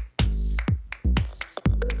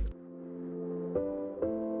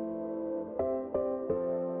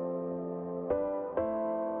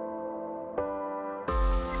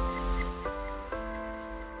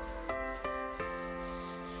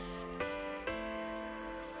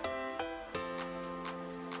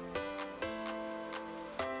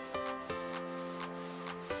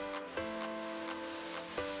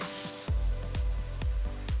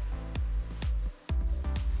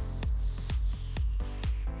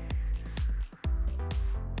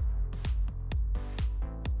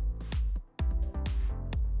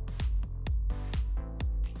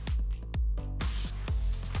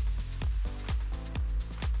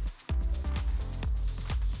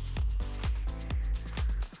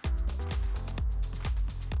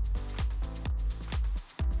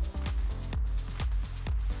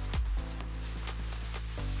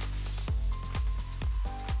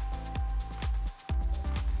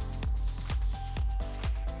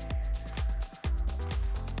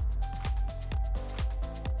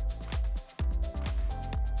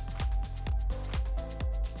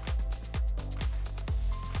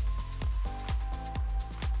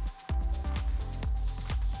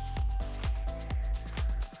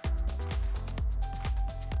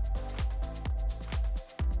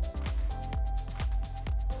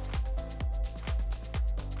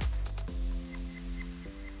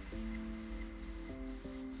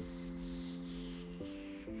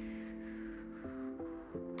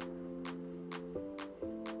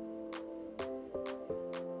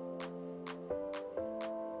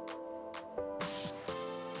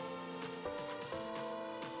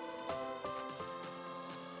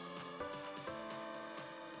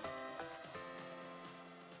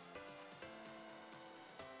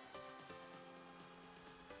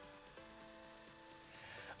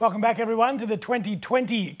 Welcome back, everyone, to the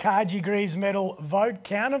 2020 Carji Greeves Medal vote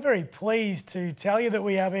count. I'm very pleased to tell you that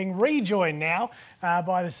we are being rejoined now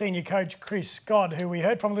by the senior coach, Chris Scott, who we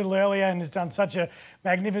heard from a little earlier and has done such a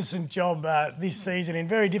magnificent job this season in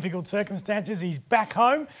very difficult circumstances. He's back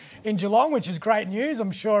home in Geelong, which is great news. I'm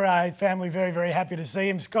sure our family very, very happy to see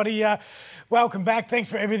him. Scotty, welcome back. Thanks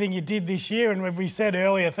for everything you did this year. And when we said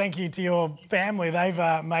earlier, thank you to your family.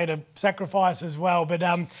 They've made a sacrifice as well. But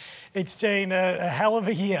it's been a hell of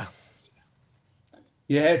a year.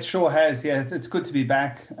 Yeah, it sure has. Yeah, it's good to be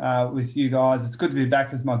back with you guys. It's good to be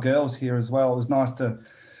back with my girls here as well. It was nice to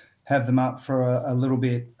have them up for a little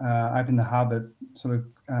bit up in the hub. It sort of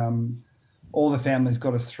all the families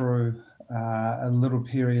got us through a little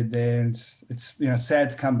period there. And it's sad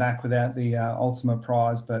to come back without the ultimate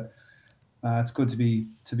prize, but it's good to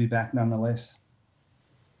be back nonetheless.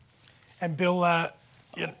 And Bill,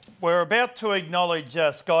 we're about to acknowledge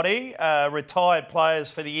Scotty, retired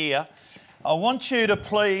players for the year. I want you to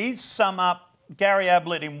please sum up Gary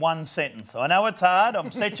Ablett in one sentence. I know it's hard. I'm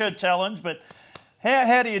set you a challenge, but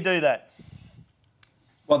how do you do that?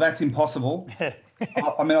 Well, that's impossible.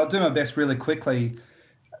 I mean, I'll do my best really quickly.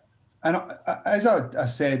 And as I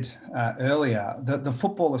said earlier, the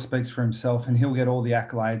footballer speaks for himself, and he'll get all the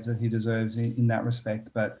accolades that he deserves in that respect.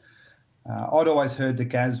 But I'd always heard that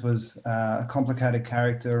Gaz was a complicated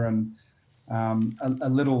character and a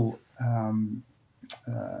little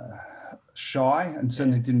shy, and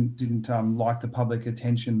certainly didn't like the public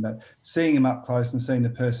attention. But seeing him up close and seeing the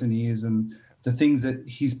person he is and the things that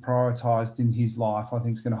he's prioritised in his life, I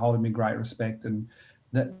think is going to hold him in great respect. And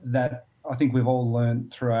that I think we've all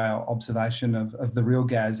learned through our observation of the real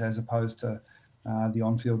Gaz as opposed to the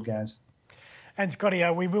on-field Gaz. And Scotty,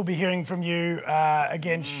 we will be hearing from you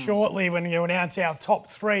again shortly when you announce our top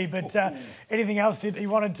three. But anything else that you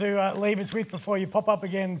wanted to leave us with before you pop up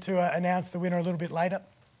again to announce the winner a little bit later?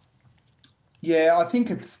 Yeah, I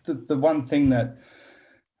think it's the one thing that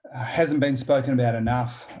hasn't been spoken about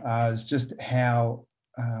enough is just how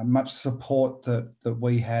much support that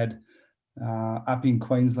we had up in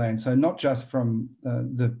Queensland. So not just from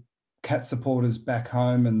the Cat supporters back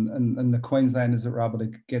home and the Queenslanders that were able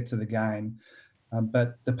to get to the game,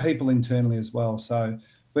 but the people internally as well. So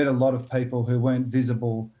we had a lot of people who weren't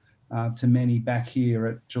visible to many back here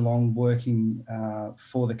at Geelong working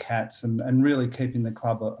for the Cats and really keeping the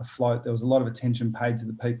club afloat. There was a lot of attention paid to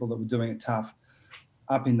the people that were doing it tough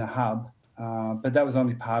up in the hub, but that was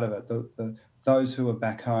only part of it. Those who were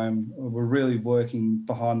back home were really working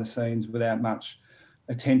behind the scenes without much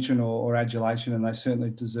attention or adulation, and they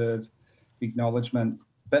certainly deserve acknowledgement.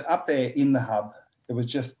 But up there in the hub, it was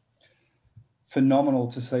just phenomenal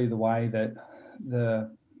to see the way that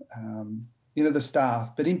the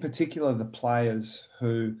staff, but in particular the players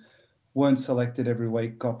who weren't selected every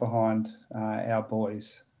week, got behind our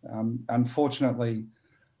boys. Unfortunately,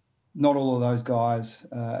 not all of those guys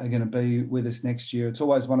are going to be with us next year. It's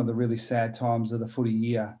always one of the really sad times of the footy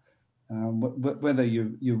year. Whether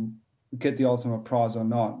you get the ultimate prize or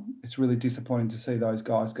not, it's really disappointing to see those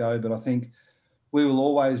guys go. But I think we will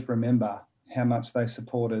always remember how much they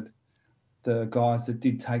supported the guys that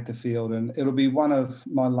did take the field. And it'll be one of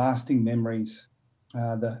my lasting memories.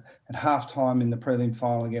 At halftime in the prelim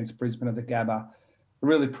final against Brisbane at the Gabba, a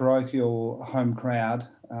really parochial home crowd.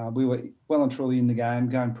 We were well and truly in the game,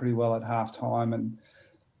 going pretty well at halftime, and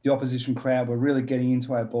the opposition crowd were really getting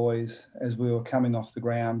into our boys as we were coming off the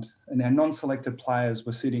ground. And our non-selected players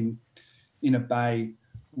were sitting in a bay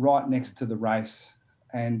right next to the race,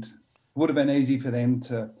 and it would have been easy for them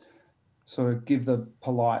to sort of give the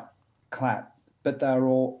polite clap, but they were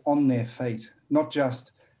all on their feet, not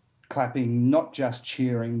just clapping, not just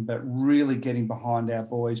cheering, but really getting behind our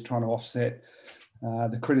boys, trying to offset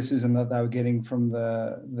the criticism that they were getting from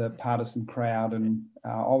the partisan crowd. And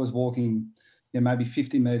I was walking maybe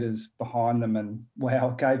 50 metres behind them, and wow,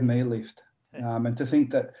 it gave me a lift. And to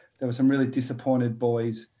think that there were some really disappointed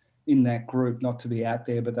boys in that group not to be out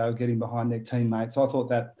there, but they were getting behind their teammates. I thought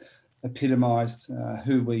that epitomised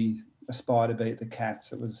who we aspire to be at the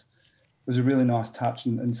Cats. It was a really nice touch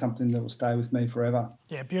and something that will stay with me forever.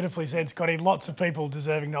 Yeah, beautifully said, Scotty. Lots of people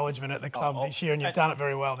deserve acknowledgement at the club this year, and you've done it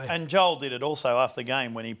very well there. And Joel did it also after the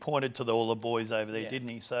game when he pointed to all the boys over there, didn't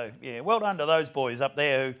he? So, yeah, well done to those boys up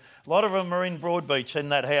there. Who, a lot of them are in Broadbeach in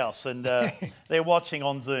that house, and they're watching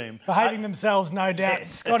on Zoom. Behaving themselves, no doubt. Yeah.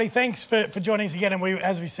 Scotty, thanks for joining us again. And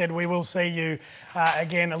as we said, we will see you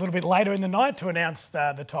again a little bit later in the night to announce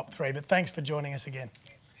the top three. But thanks for joining us again.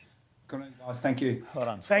 Good on, guys. Thank you. Well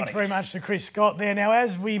done, Thanks very much to Chris Scott there. Now,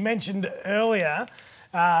 as we mentioned earlier,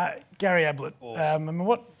 Gary Ablett, I mean,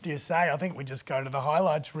 what do you say? I think we just go to the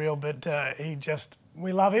highlights reel, but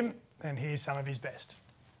we love him, and here's some of his best.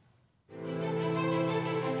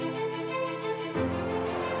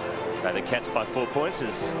 The Cats by 4 points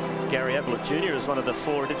as Gary Ablett Jr. is one of the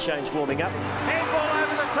 4 interchange warming up. Handball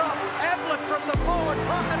over the top. Ablett from the forward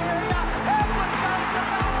pocket area. Ablett goes to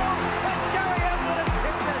goal. And Gary Ablett has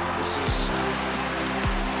kicked it.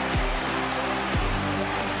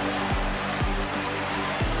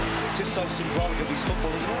 It's just so symbolic of his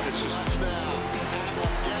football, isn't it? It's just now.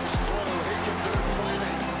 Ablett gets through. He can do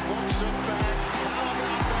plenty. Looks it back. How about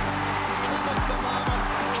that? Come at the moment.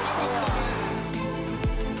 Come at the moment.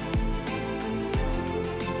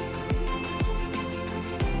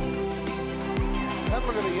 Have a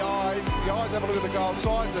look at the eyes. The eyes, have a look at the goal.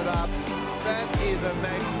 Size it up. That is a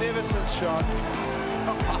magnificent shot.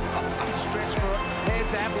 Stretch for it.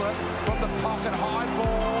 Here's Ablett from the pocket. High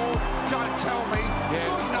ball. Don't tell me.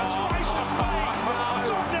 Yes. Goodness gracious me.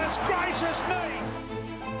 Goodness gracious me.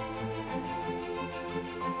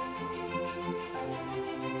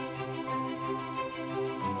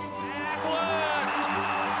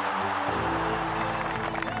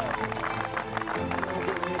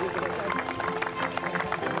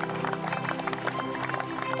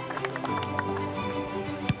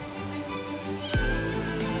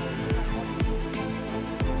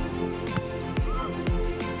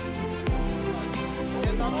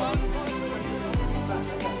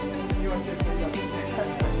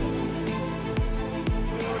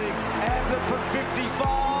 Ablett from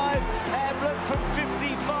 55. Ablett from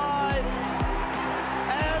 55.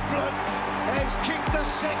 Ablett has kicked the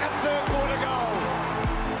second third quarter goal.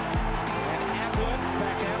 And Ablett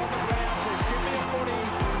back out on the ground says, give me a footy.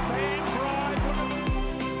 Fan pride.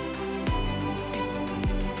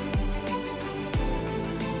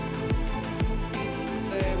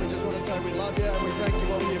 Yeah, we just want to say we love you and we thank you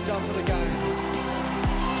for what you've done for the game.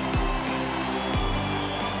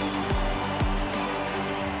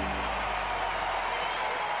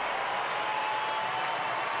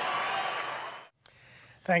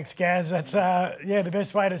 Thanks, Gaz. That's the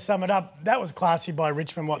best way to sum it up. That was classy by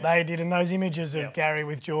Richmond, what they did, and those images of Gary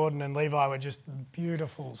with Jordan and Levi were just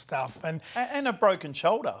beautiful stuff. And a broken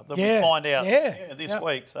shoulder that we find out this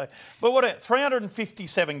week. So, but what,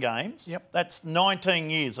 357 games? Yep. That's 19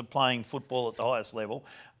 years of playing football at the highest level.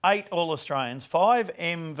 8 All-Australians, 5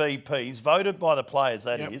 MVPs, voted by the players,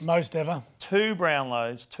 that is. Most ever. 2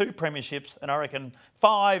 Brownlows, 2 premierships, and I reckon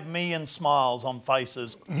 5 million smiles on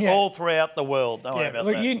faces all throughout the world. Don't worry about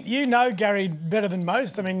that. You know Gary better than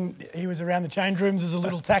most. I mean, he was around the change rooms as a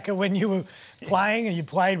little tacker when you were playing, and you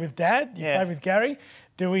played with Dad. You played with Gary.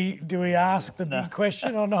 Do we ask the big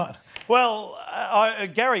question or not? Well,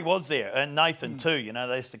 Gary was there, and Nathan too. You know,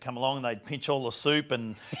 they used to come along and they'd pinch all the soup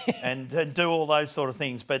and do all those sort of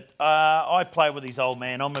things. But I play with his old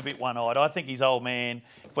man. I'm a bit one-eyed. I think his old man,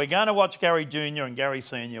 if we're going to watch Gary Jr. and Gary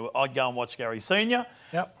Sr., I'd go and watch Gary Sr.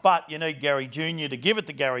 Yep. But you need Gary Jr. to give it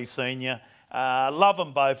to Gary Sr. Love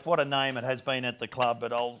them both. What a name it has been at the club.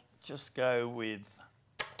 But I'll just go with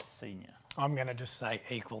Senior. I'm going to just say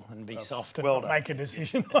equal and be soft and well not make a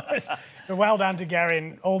decision. But well done to Gary,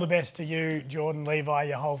 and all the best to you, Jordan, Levi,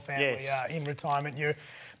 your whole family in retirement. You're a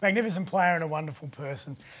magnificent player and a wonderful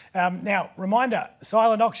person. Now, reminder,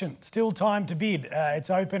 silent auction, still time to bid. It's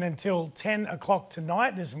open until 10 o'clock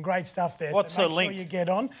tonight. There's some great stuff there. What's so the make link? sure you get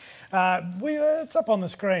on. It's up on the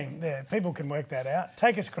screen there. People can work that out.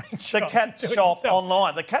 Take a screenshot. The Cat Shop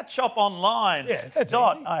online. The Cat Shop online. Yeah, that's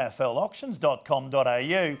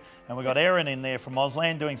 .aflauctions.com.au. And we've got Erin in there from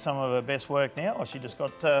Auslan doing some of her best work now. Or she just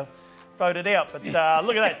got voted out. But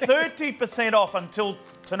look at that, 30% off until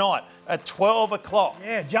tonight at 12 o'clock.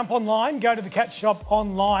 Yeah, jump online, go to the Cat Shop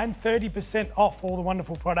online, 30% off all the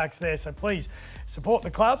wonderful products there. So please support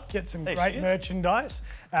the club, get some great merchandise.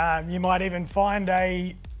 You might even find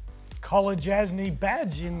a Collar Jasny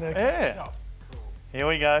badge in the Cat Shop. Here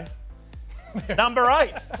we go. Number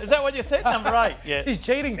 8. Is that what you said? Number 8. Yeah. She's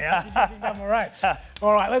cheating now. She's using number 8.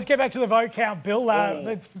 All right, let's get back to the vote count, Bill.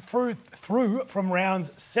 Let's through from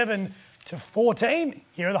rounds 7 to 14.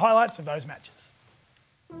 Here are the highlights of those matches.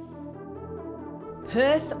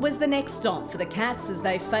 Perth was the next stop for the Cats as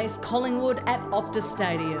they faced Collingwood at Optus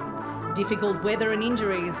Stadium. Difficult weather and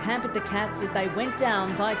injuries hampered the Cats as they went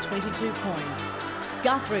down by 22 points.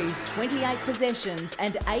 Guthrie's 28 possessions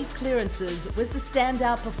and 8 clearances was the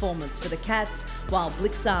standout performance for the Cats, while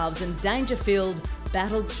Blixarves and Dangerfield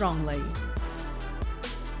battled strongly.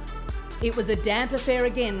 It was a damp affair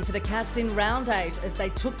again for the Cats in round 8 as they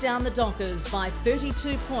took down the Dockers by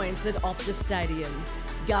 32 points at Optus Stadium.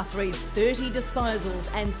 Guthrie's 30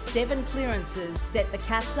 disposals and 7 clearances set the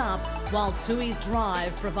Cats up, while Tui's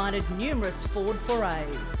drive provided numerous forward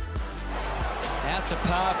forays. Out to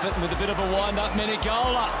Parfitt with a bit of a wind-up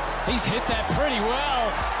Menegola. He's hit that pretty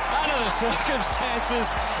well. And under the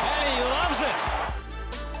circumstances, and he loves it.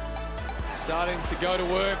 Starting to go to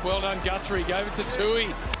work. Well done, Guthrie. Gave it to Tui.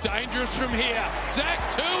 Dangerous from here. Zach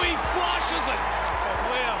Tui flushes it.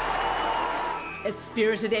 Wow. A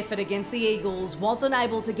spirited effort against the Eagles wasn't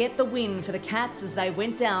able to get the win for the Cats as they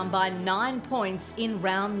went down by 9 points in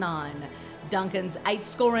round 9. Duncan's 8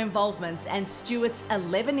 score involvements and Stewart's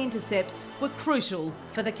 11 intercepts were crucial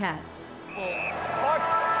for the Cats.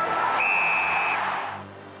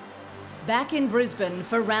 Back in Brisbane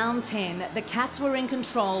for round 10, the Cats were in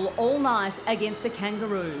control all night against the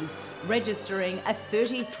Kangaroos, registering a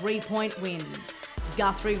 33-point win.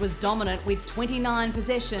 Guthrie was dominant with 29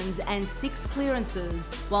 possessions and 6 clearances,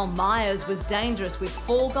 while Myers was dangerous with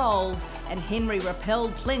 4 goals and Henry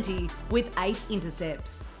repelled plenty with 8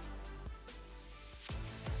 intercepts.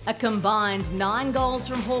 A combined 9 goals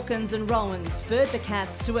from Hawkins and Rowan spurred the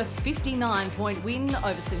Cats to a 59-point win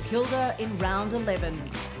over St Kilda in round 11.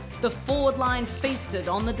 The forward line feasted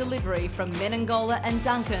on the delivery from Menengola and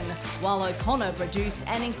Duncan, while O'Connor produced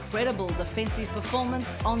an incredible defensive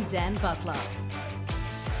performance on Dan Butler.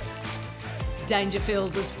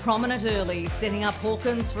 Dangerfield was prominent early, setting up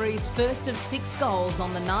Hawkins for his first of 6 goals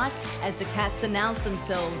on the night as the Cats announced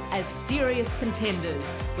themselves as serious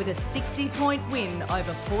contenders with a 60-point win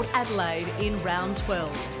over Port Adelaide in round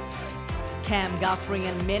 12. Cam Guthrie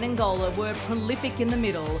and Menengola were prolific in the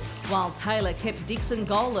middle, while Taylor kept Dixon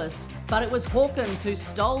goalless, but it was Hawkins who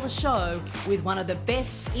stole the show with one of the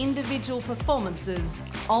best individual performances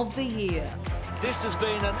of the year. This has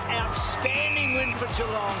been an outstanding win for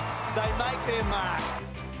Geelong. They make their mark.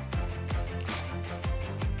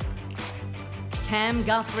 Cam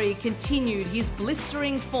Guthrie continued his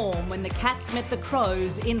blistering form when the Cats met the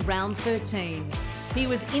Crows in round 13. He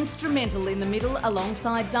was instrumental in the middle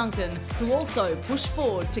alongside Duncan, who also pushed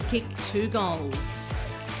forward to kick 2 goals.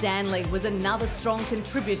 Stanley was another strong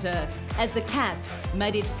contributor as the Cats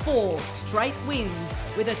made it 4 straight wins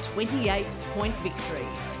with a 28-point victory.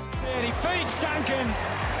 And he feeds Duncan,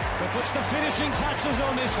 but puts the finishing touches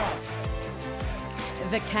on this one.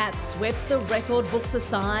 The Cats swept the record books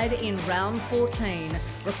aside in round 14,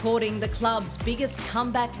 recording the club's biggest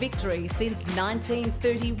comeback victory since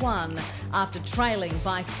 1931 after trailing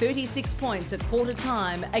by 36 points at quarter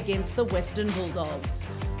time against the Western Bulldogs.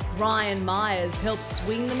 Ryan Myers helped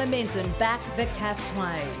swing the momentum back the Cats'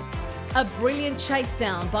 way. A brilliant chase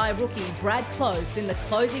down by rookie Brad Close in the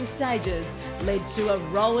closing stages led to a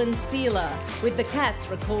Rowan sealer, with the Cats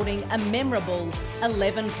recording a memorable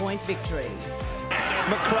 11-point victory.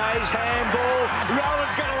 McRae's handball.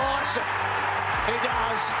 Rowan's going to ice it. He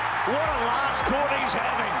does. What a last quarter he's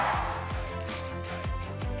having.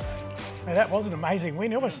 Now, that was an amazing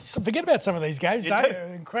win. You almost forget about some of these games, don't you?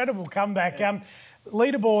 Incredible comeback.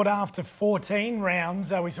 Leaderboard after 14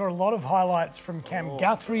 rounds. We saw a lot of highlights from Cam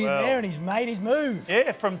Guthrie in there, and he's made his move.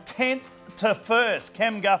 Yeah, from 10th to 1st.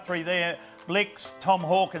 Cam Guthrie there. Blix, Tom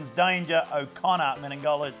Hawkins, Danger, O'Connor,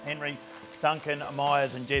 Menengola, Henry, Duncan,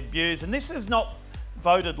 Myers and Jed Buse. And this is not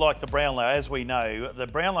voted like the Brownlow, as we know. The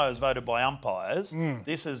Brownlow is voted by umpires.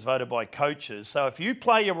 This is voted by coaches. So if you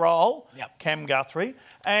play your role, Cam Guthrie,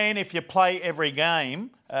 and if you play every game,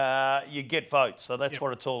 you get votes. So that's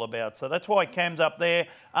what it's all about. So that's why Cam's up there.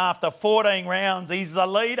 After 14 rounds, he's the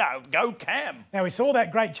leader. Go Cam. Now, we saw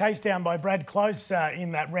that great chase down by Brad Close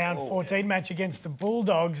in that round 14 match against the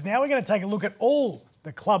Bulldogs. Now we're going to take a look at all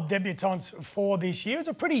the club debutants for this year. It's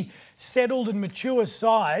a pretty settled and mature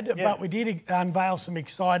side, but we did unveil some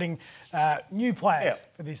exciting new players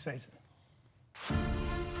for this season.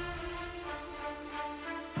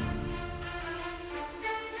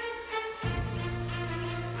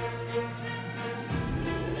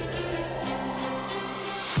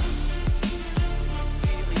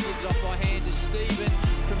 Gives it off by hand to Stephen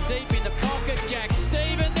from deep in the pocket. Jack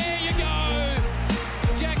Stephen, there you go.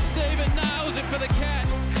 Jack Stephen nails it for the Cats.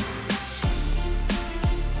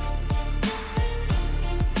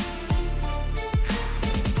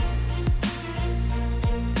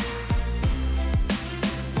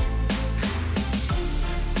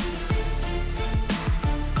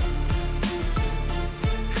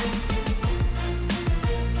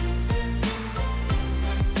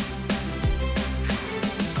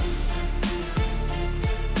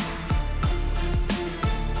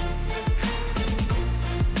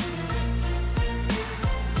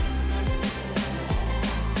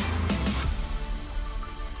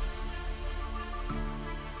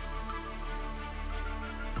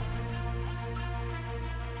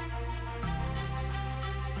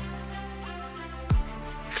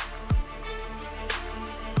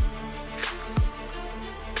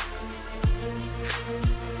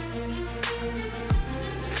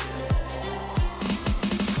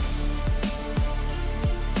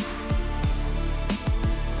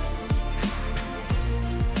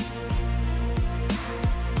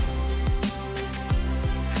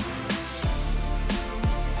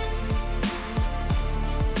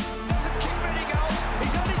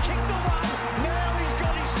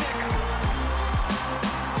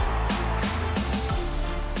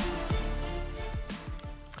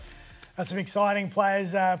 Some exciting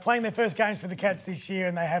players playing their first games for the Cats this year,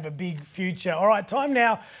 and they have a big future. All right, time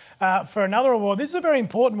now for another award. This is a very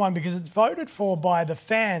important one because it's voted for by the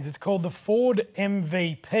fans. It's called the Ford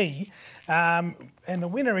MVP, and the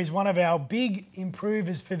winner is one of our big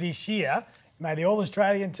improvers for this year. Made the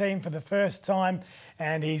All-Australian team for the first time,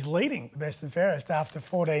 and he's leading the best and fairest after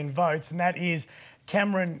 14 votes, and that is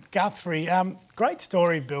Cameron Guthrie. Great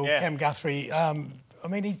story, Bill, Cam Guthrie. I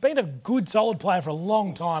mean, he's been a good, solid player for a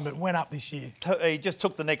long time, but went up this year. He just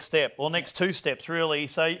took the next step, or next two steps, really.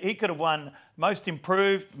 So he could have won most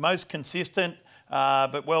improved, most consistent,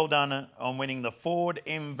 but well done on winning the Ford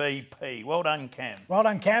MVP. Well done, Cam. Well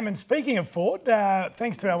done, Cam. And speaking of Ford,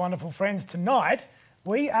 thanks to our wonderful friends tonight,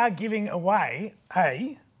 we are giving away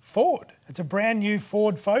a Ford. It's a brand new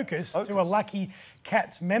Ford Focus. To a lucky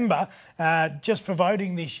Cats member just for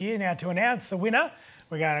voting this year. Now, to announce the winner,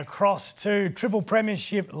 we're going across to Triple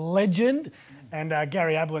Premiership legend and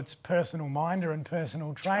Gary Ablett's personal minder and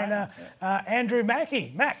personal trainer, Andrew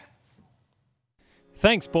Mackey. Mac.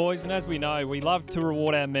 Thanks, boys. And as we know, we love to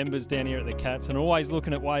reward our members down here at the Cats and always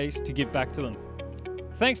looking at ways to give back to them.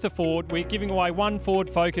 Thanks to Ford, we're giving away one Ford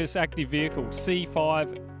Focus active vehicle,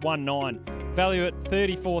 C519, value at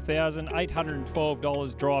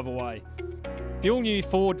 $34,812 drive away. The all-new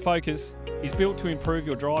Ford Focus is built to improve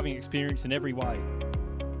your driving experience in every way.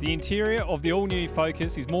 The interior of the all-new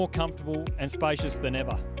Focus is more comfortable and spacious than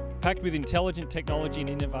ever, packed with intelligent technology and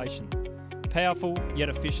innovation. Powerful yet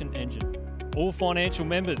efficient engine. All financial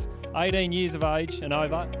members 18 years of age and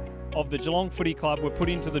over of the Geelong Footy Club were put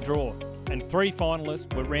into the draw, and 3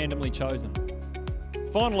 finalists were randomly chosen.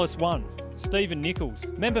 Finalist 1, Stephen Nichols,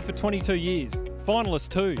 member for 22 years. Finalist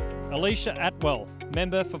 2, Alicia Atwell,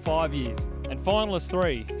 member for 5 years. And finalist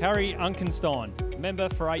 3, Harry Unkenstein, member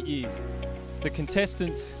for 8 years. The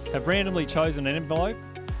contestants have randomly chosen an envelope,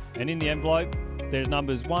 and in the envelope there's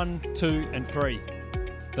numbers 1, 2 and 3.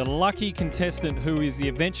 The lucky contestant who is the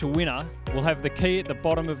eventual winner will have the key at the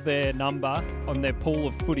bottom of their number on their pool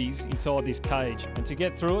of footies inside this cage. And to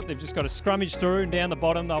get through it, they've just got to scrummage through, and down the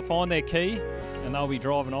bottom they'll find their key and they'll be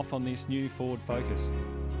driving off on this new Ford Focus.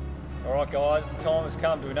 All right, guys, the time has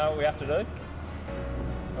come. Do we know what we have to do?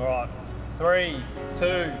 All right, 3,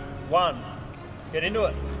 2, 1, get into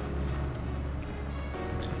it.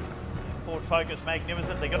 Ford Focus,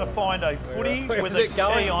 magnificent. They've got to find a footy with a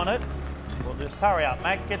key on it. Well, just hurry up,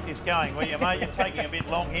 Mac. Get this going, will you, mate? You're taking a bit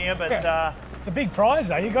long here, but... it's a big prize,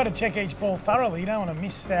 though. You've got to check each ball thoroughly. You don't want to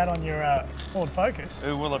miss out on your Ford Focus.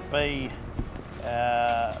 Who will it be?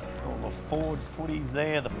 All the Ford footies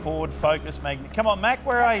there, the Ford Focus. Come on, Mac,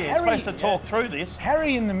 where are you? You're supposed to talk through this.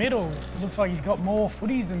 Harry in the middle looks like he's got more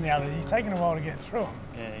footies than the others. He's taken a while to get through them.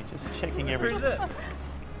 Yeah, just checking everything.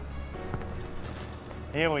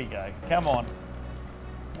 Here we go. Come on.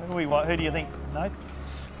 Who do you think? No?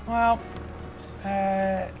 Well,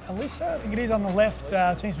 Alyssa, I think it is on the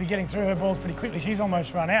left, seems to be getting through her balls pretty quickly. She's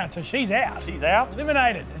almost run out, so she's out. She's out?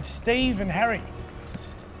 Eliminated. It's Steve and Harry.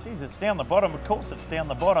 Jeez, it's down the bottom. Of course it's down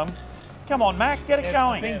the bottom. Come on, Mac, get it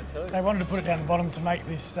going. I think they wanted to put it down the bottom to make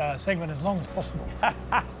this segment as long as possible.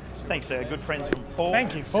 Thanks, our good friends from Ford.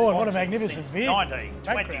 Thank you, Ford. What a magnificent vehicle.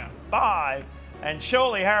 1925. And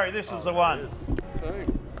surely, Harry, this is the one.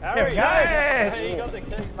 Harry, yes! Hey, you got the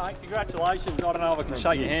keys, mate. Congratulations. I don't know if I can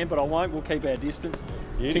shake your hand, but I won't. We'll keep our distance.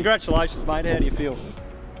 Congratulations, mate. How do you feel?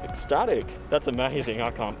 Ecstatic. That's amazing.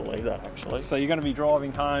 I can't believe that, actually. So you're going to be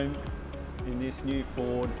driving home in this new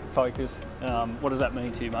Ford Focus. What does that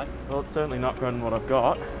mean to you, mate? Well, it's certainly not better than what I've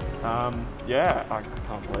got. Yeah, I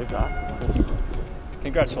can't believe that. Awesome.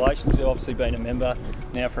 Congratulations. You've obviously been a member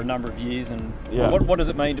now for a number of years. And what does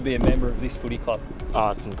it mean to be a member of this footy club? Oh,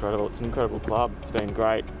 it's incredible. It's an incredible club. It's been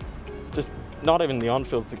great. Just not even the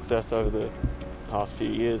on-field success over the past few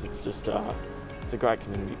years. It's just, it's a great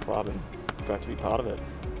community club, and it's great to be part of it.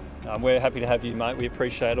 We're happy to have you, mate. We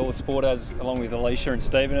appreciate all the support, along with Alicia and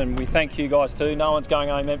Stephen, and we thank you guys too. No one's going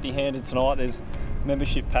home empty-handed tonight. There's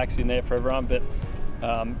membership packs in there for everyone, but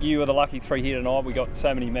you are the lucky 3 here tonight. We got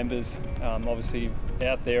so many members, obviously,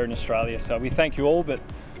 out there in Australia. So we thank you all, but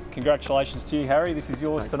congratulations to you, Harry. This is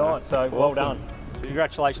yours tonight, mate. So well done.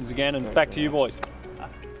 Congratulations again, and back to you, boys.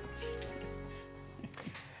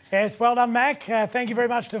 Yes, well done, Mac. Thank you very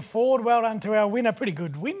much to Ford. Well done to our winner. Pretty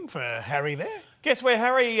good win for Harry there. Guess where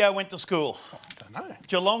Harry went to school? I don't know.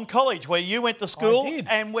 Geelong College, where you went to school. I did.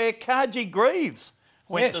 And where Carji Greeves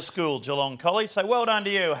went to school, Geelong College. So well done to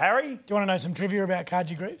you, Harry. Do you want to know some trivia about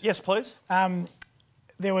Carji Greeves? Yes, please.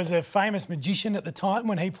 There was a famous magician at the time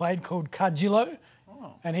when he played called Cargillo,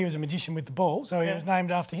 and he was a magician with the ball, so he was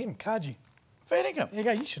named after him, Carji. Fair dinkum. There you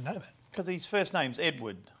go, you should know that. Because his first name's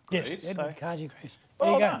Edward Greeves. Yes, Edward Carji Greeves.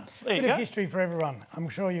 There you go. There you Bit go. of history for everyone. I'm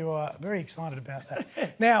sure you are very excited about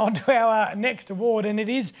that. Now, on to our next award, and it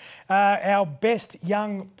is our Best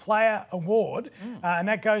Young Player Award. And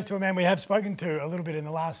that goes to a man we have spoken to a little bit in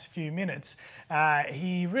the last few minutes.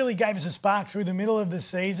 He really gave us a spark through the middle of the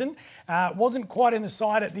season. Wasn't quite in the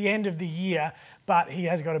side at the end of the year, but he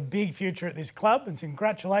has got a big future at this club. And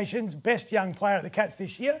congratulations. Best Young Player at the Cats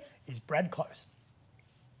this year is Brad Close.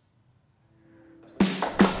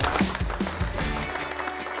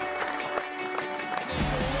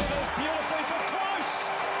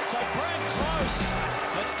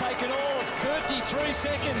 It's taken all of 33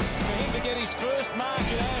 seconds for him to get his first mark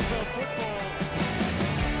in AFL football.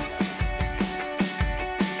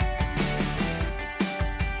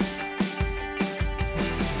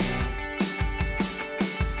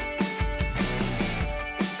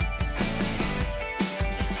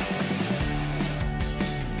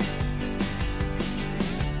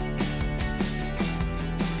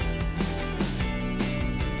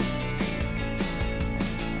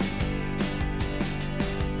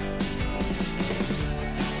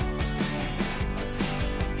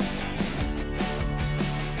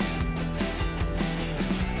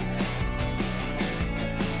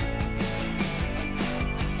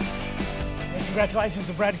 Congratulations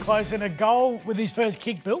to Brad Close and a goal with his first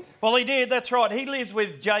kick, Bill. Well, he did, that's right. He lives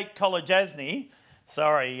with Jake Kolajasny.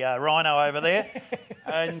 Sorry, Rhino over there.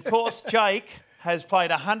 And of course, Jake has played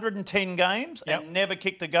 110 games and never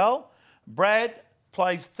kicked a goal. Brad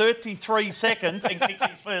plays 33 seconds and kicks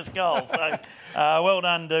his first goal. So well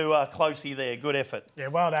done to Closey there. Good effort. Yeah,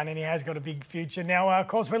 well done, and he has got a big future. Now, of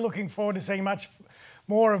course, we're looking forward to seeing much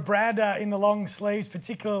more of Brad in the long sleeves,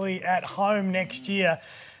 particularly at home next year.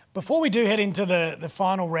 Before we do head into the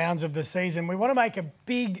final rounds of the season, we want to make a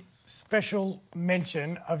big special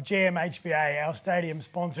mention of GMHBA, our stadium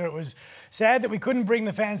sponsor. It was sad that we couldn't bring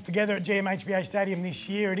the fans together at GMHBA Stadium this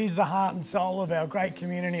year. It is the heart and soul of our great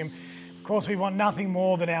community. And of course, we want nothing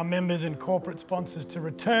more than our members and corporate sponsors to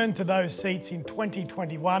return to those seats in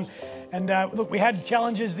 2021. And look, we had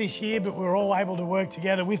challenges this year, but we were all able to work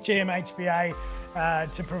together with GMHBA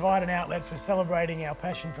to provide an outlet for celebrating our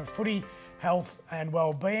passion for footy, health and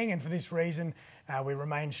well-being, and for this reason we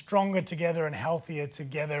remain stronger together and healthier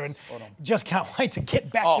together, and just can't wait to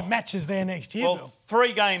get back to matches there next year. Well, Bill.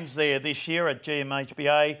 3 games there this year at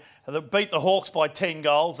GMHBA. They beat the Hawks by 10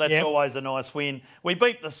 goals. That's always a nice win. We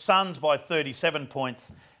beat the Suns by 37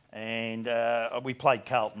 points, and we played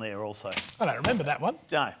Carlton there also. I don't remember that one.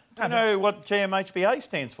 No. Do you know what GMHBA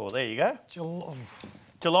stands for? There you go.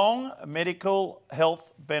 Geelong Medical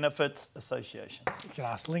Health Benefits Association. You can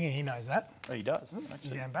ask Linger, he knows that. He does.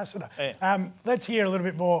 He's the ambassador. Yeah. Let's hear a little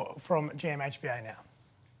bit more from GMHBA now.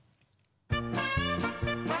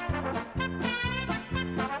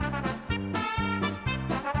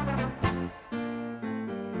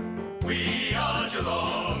 We are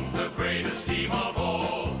Geelong, the greatest team of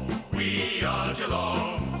all. We are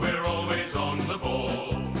Geelong, we're always on the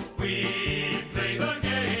ball. We play the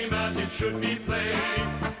game as it should be played,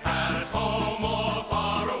 at home or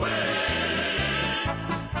far away.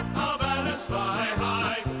 Our banners fly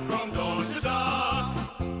high from dawn to dark,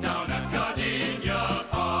 down at Gardenia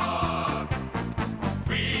Park.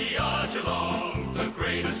 We are Geelong, the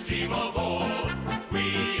greatest team of all.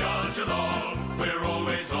 We are Geelong, we're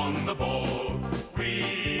always on the ball.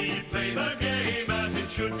 We play the game as it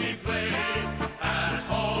should be played, at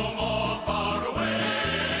home or far away.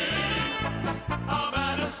 Our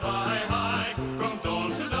banners fly high from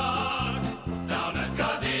dawn to dark, down at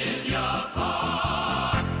Gardenia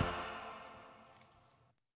Park.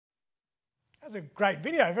 That's a great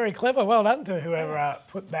video, very clever. Well done to whoever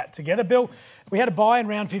put that together. Bill, we had a bye in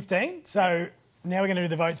round 15, so now we're going to do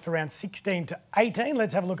the votes for round 16 to 18.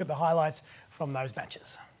 Let's have a look at the highlights from those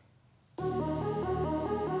matches.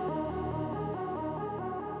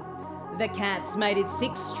 The Cats made it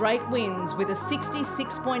 6 straight wins with a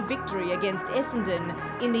 66-point victory against Essendon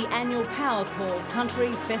in the annual Power Call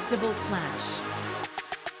Country Festival Clash.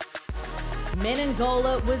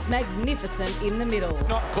 Menengola was magnificent in the middle.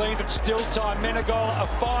 Not clean, but still time. Menengola, a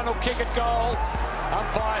final kick at goal.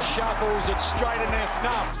 Umpire shuffles it straight in their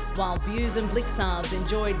snuff. While Buse and Blixarves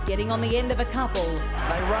enjoyed getting on the end of a couple.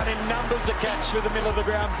 They run in numbers, the Cats, through the middle of the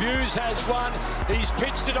ground. Buse has one. He's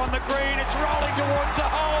pitched it on the green. It's rolling towards the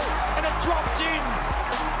hole, and it drops in.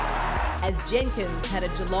 As Jenkins had a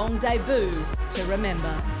Geelong debut to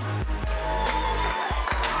remember.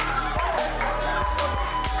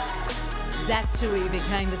 Zach Tui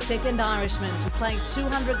became the second Irishman to play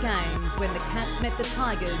 200 games when the Cats met the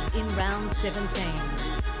Tigers in round 17.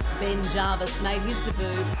 Ben Jarvis made his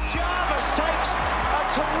debut. Jarvis takes a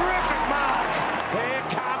terrific mark. Here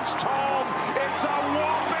comes It's Tom. It's a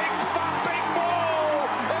whopping, thumping ball.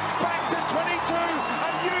 It's back to 22.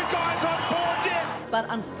 Are you guys on board yet? But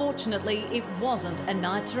unfortunately, it wasn't a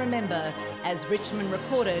night to remember as Richmond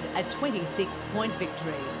recorded a 26-point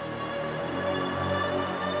victory.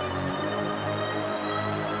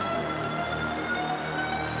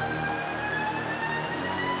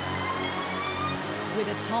 With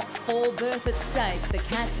a top 4 berth at stake, the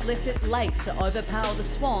Cats left it late to overpower the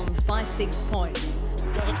Swans by 6 points.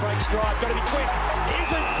 Doesn't break stride, got to be quick.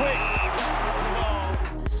 Isn't quick.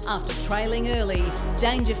 After trailing early,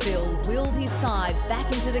 Dangerfield willed his side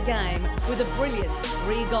back into the game with a brilliant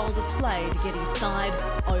 3-goal display to get his side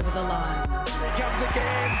over the line. Here comes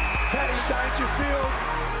again, Paddy Dangerfield.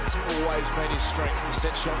 It's always been his strength, the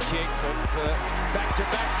set shot kick, but for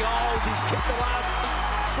back-to-back goals, he's kicked the last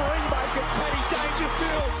 3, maker Paddy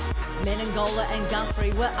Dangerfield. Menengola and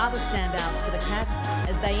Guthrie were other standouts for the Cats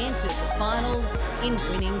as they entered the finals in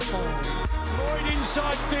winning form. Lloyd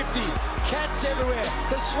inside 50, Cats everywhere,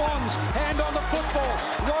 the Swans, hand on the football,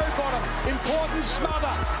 row bottom, important smother,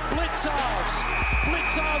 Blitzarves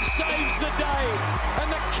saves the day, and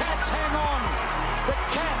the Cats hang on. The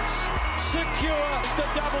Cats secure the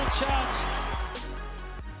double chance.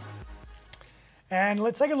 And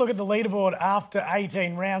let's take a look at the leaderboard after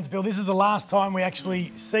 18 rounds. Bill, this is the last time we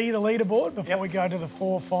actually see the leaderboard before we go to the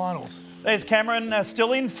 4 finals. There's Cameron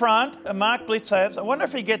still in front. Mark Blitzarves. I wonder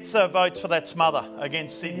if he gets votes for that smother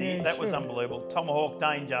against Sydney. Yeah, that was unbelievable. Tomahawk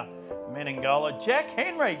Danger, Menengola. Jack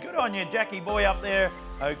Henry, good on you, Jackie boy up there.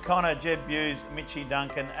 O'Connor, Jeb Hughes, Mitchie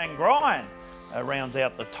Duncan and Gryan rounds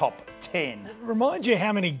out the top 10. Remind you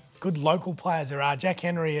how many good local players there are. Jack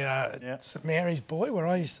Henry, St Mary's boy, where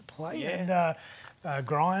I used to play, and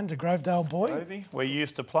Gryan's a Grovedale boy. We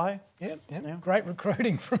used to play. Yeah. Great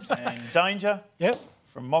recruiting from And Danger. Yep.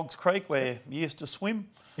 From Moggs Creek, where you used to swim.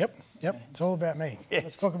 Yep. It's all about me. Yes.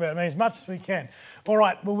 Let's talk about me as much as we can. All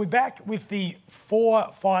right, we'll be back with the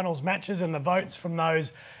 4 finals matches and the votes from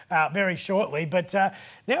those very shortly. But now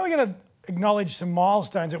we're going to acknowledge some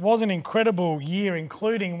milestones. It was an incredible year,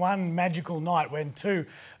 including one magical night when 2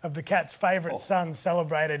 of the Cats' favourite sons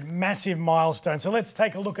celebrated massive milestones. So let's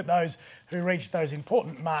take a look at those who reached those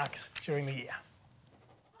important marks during the year.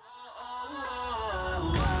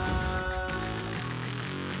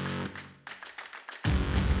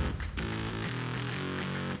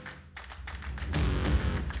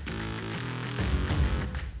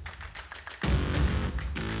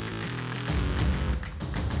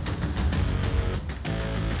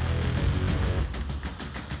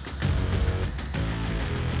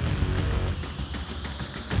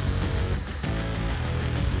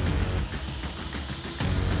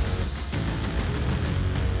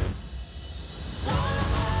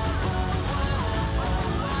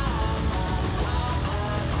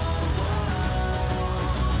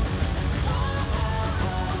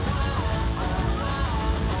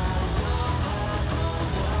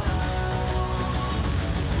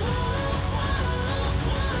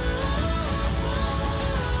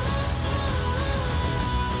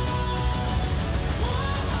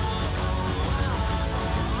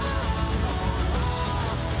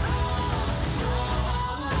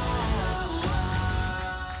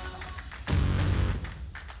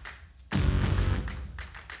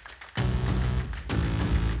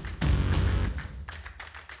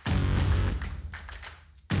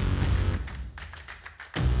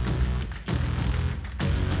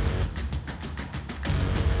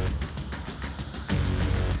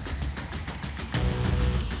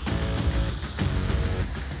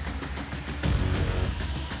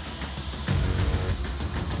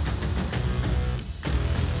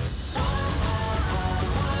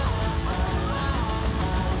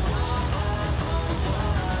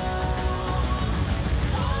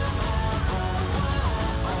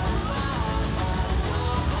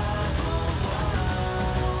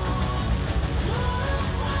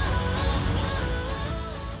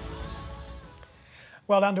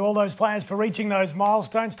 Well done to all those players for reaching those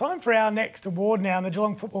milestones. Time for our next award now, and the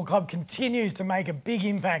Geelong Football Club continues to make a big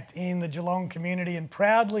impact in the Geelong community, and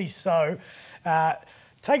proudly so.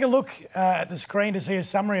 Take a look at the screen to see a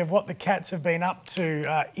summary of what the Cats have been up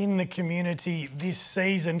to in the community this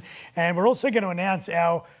season. And we're also going to announce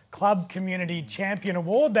our Club Community Champion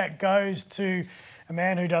Award that goes to a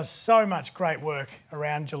man who does so much great work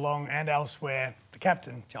around Geelong and elsewhere, the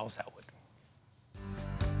captain, Joel Selwood.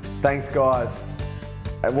 Thanks, guys.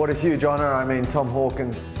 What a huge honour. I mean, Tom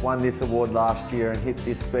Hawkins won this award last year and hit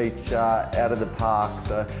this speech out of the park.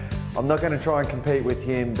 So I'm not going to try and compete with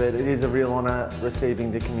him, but it is a real honour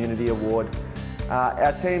receiving the Community Award.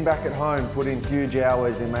 Our team back at home put in huge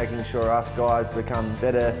hours in making sure us guys become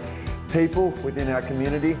better people within our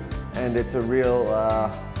community, and it's a real,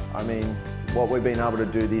 I mean, what we've been able to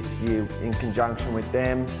do this year in conjunction with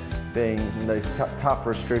them, being these tough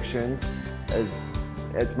restrictions,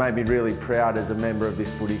 it's made me really proud as a member of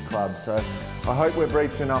this footy club. So I hope we've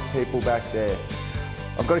reached enough people back there.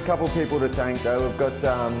 I've got a couple of people to thank though. We've got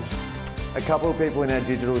a couple of people in our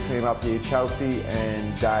digital team up here, Chelsea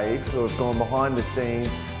and Dave, who have gone behind the scenes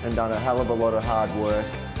and done a hell of a lot of hard work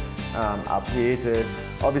up here to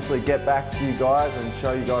obviously get back to you guys and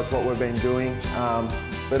show you guys what we've been doing,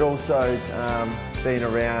 but also being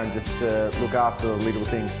around just to look after the little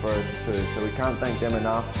things for us too. So we can't thank them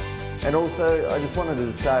enough. And also, I just wanted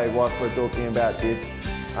to say, whilst we're talking about this,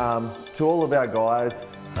 to all of our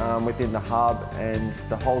guys within the hub and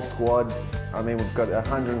the whole squad. I mean, we've got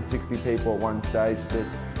 160 people at one stage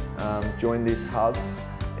that joined this hub.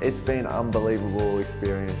 It's been an unbelievable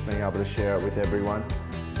experience being able to share it with everyone.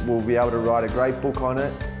 We'll be able to write a great book on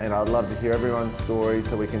it, and I'd love to hear everyone's story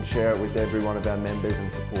so we can share it with every one of our members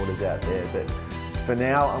and supporters out there. But for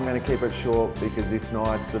now, I'm going to keep it short because this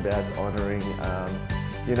night's about honouring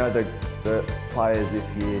you know, the players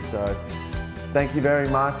this year. So thank you very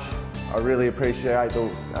much. I really appreciate the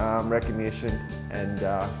recognition, and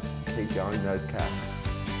keep going those Cats.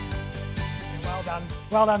 Well done.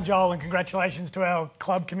 Well done, Joel, and congratulations to our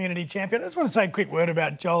club community champion. I just want to say a quick word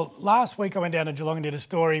about Joel. Last week I went down to Geelong and did a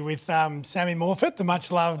story with Sammy Morfitt, the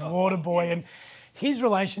much-loved water boy, and his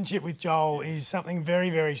relationship with Joel is something very,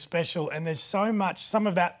 very special, and there's so much, some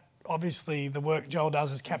of that, obviously the work Joel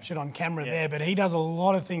does is captured on camera there, but he does a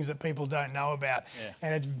lot of things that people don't know about,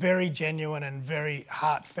 and it's very genuine and very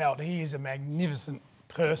heartfelt. He is a magnificent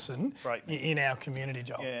person in our community,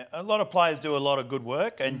 Joel. Yeah, a lot of players do a lot of good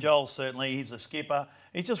work, and Joel certainly, he's a skipper.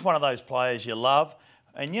 He's just one of those players you love,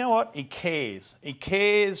 and you know what? He cares. He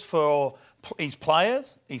cares for his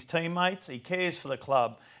players, his teammates, he cares for the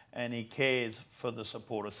club, and he cares for the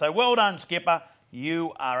supporters. So well done, skipper.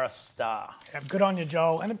 You are a star. Yeah, good on you,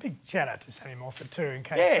 Joel. And a big shout out to Sammy Morfitt too, in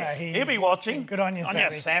case he'll be watching. Good on you,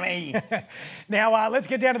 Sammy. Sammy. Now, let's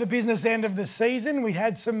get down to the business end of the season. We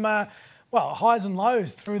had some, well, highs and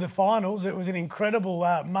lows through the finals. It was an incredible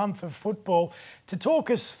month of football. To talk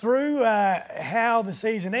us through how the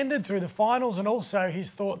season ended through the finals and also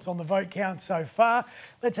his thoughts on the vote count so far,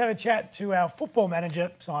 let's have a chat to our football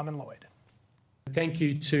manager, Simon Lloyd. Thank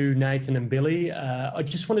you to Nathan and Billy. I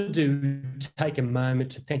just wanted to take a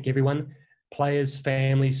moment to thank everyone, players,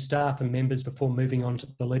 families, staff and members before moving on to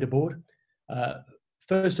the leaderboard.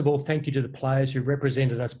 First of all, thank you to the players who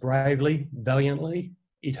represented us bravely, valiantly.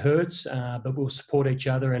 It hurts, but we'll support each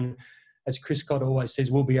other, and as Chris Scott always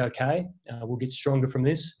says, we'll be okay. We'll get stronger from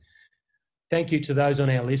this. Thank you to those on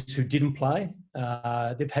our list who didn't play.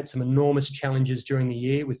 They've had some enormous challenges during the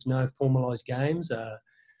year with no formalised games.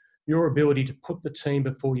 Your ability to put the team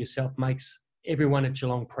before yourself makes everyone at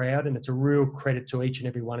Geelong proud, and it's a real credit to each and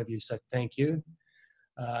every one of you, so thank you.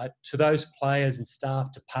 To those players and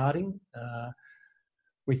staff departing,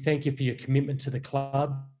 we thank you for your commitment to the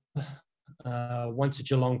club. Once a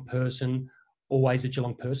Geelong person, always a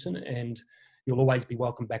Geelong person, and you'll always be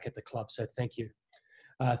welcome back at the club, so thank you.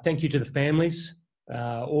 Thank you to the families,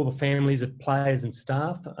 all the families of players and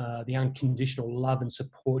staff. The unconditional love and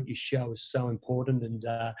support you show is so important, and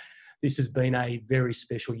this has been a very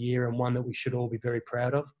special year and one that we should all be very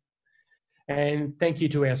proud of. And thank you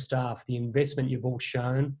to our staff, the investment you've all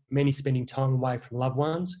shown, many spending time away from loved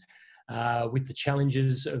ones. With the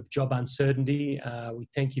challenges of job uncertainty, we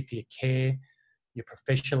thank you for your care, your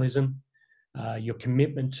professionalism, your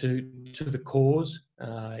commitment to the cause.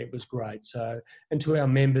 It was great. So, and to our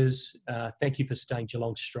members, thank you for staying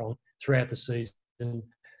Geelong strong throughout the season,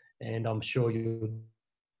 and I'm sure you'll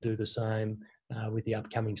do the same with the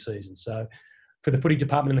upcoming season. So for the footy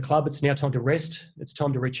department and the club, it's now time to rest. It's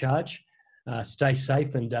time to recharge. Stay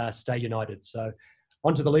safe and stay united. So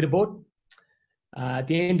onto the leaderboard. At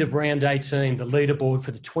the end of round 18, the leaderboard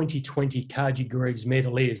for the 2020 Carji Greeves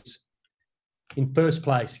Medal is: in first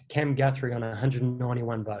place, Cam Guthrie on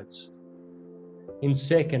 191 votes. In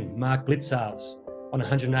second, Mark Blitzarves on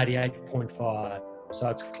 188.5, so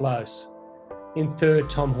it's close. In third,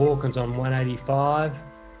 Tom Hawkins on 185.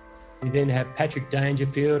 We then have Patrick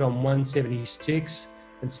Dangerfield on 176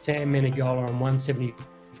 and Sam Menegola on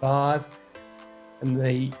 175.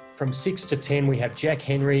 And from 6 to 10, we have Jack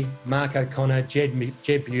Henry, Mark O'Connor, Jed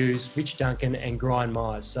Hughes, Rich Duncan and Brian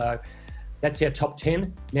Myers. So that's our top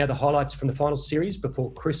 10. Now the highlights from the final series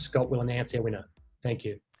before Chris Scott will announce our winner. Thank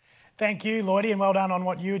you. Thank you, Lloydie, and well done on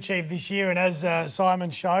what you achieved this year. And as Simon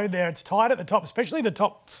showed there, it's tight at the top, especially the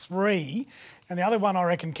top three. And the other one I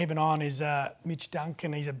reckon keep an eye on is Mitch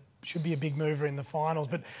Duncan. Should be a big mover in the finals.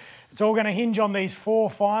 But it's all going to hinge on these 4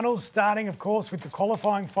 finals, starting, of course, with the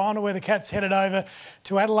qualifying final where the Cats headed over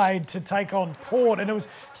to Adelaide to take on Port. And it was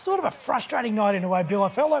sort of a frustrating night in a way, Bill. I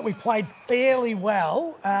felt like we played fairly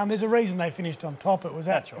well. There's a reason they finished on top. It was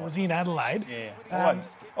in Adelaide. Yeah,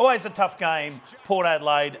 always a tough game. Port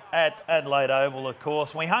Adelaide at Adelaide Oval, of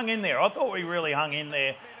course. We hung in there. I thought we really hung in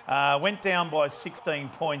there. Went down by 16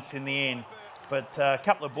 points in the end. But a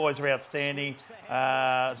couple of boys were outstanding.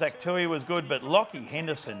 Zach Tui was good, but Lockie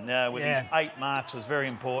Henderson with his 8 marks was very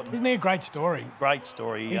important. Isn't he a great story? Great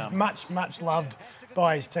story. He's much loved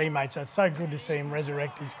by his teammates. So it's so good to see him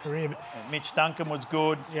resurrect his career. But Mitch Duncan was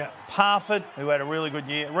good. Yeah. Parford, who had a really good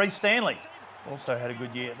year. Reece Stanley also had a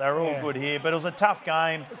good year. They were all good here, but it was a tough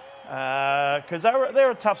game because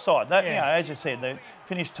they're a tough side. You know, as you said, they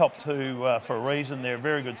finished top 2 for a reason. They're a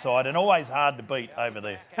very good side and always hard to beat over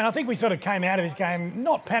there. And I think we sort of came out of this game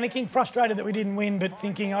not panicking, frustrated that we didn't win, but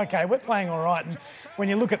thinking, OK, we're playing all right. And when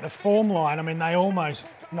you look at the form line, I mean, they almost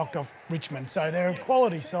knocked off Richmond. So they're a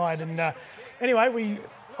quality side. And anyway, we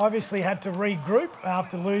obviously had to regroup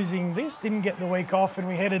after losing this, didn't get the week off, and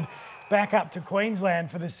we headed back up to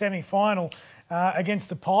Queensland for the semi-final against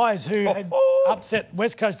the Pies, who had upset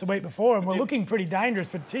West Coast the week before and were looking pretty dangerous.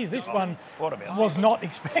 But, geez, this one was not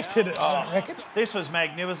expected, I reckon. This was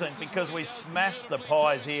magnificent because we smashed the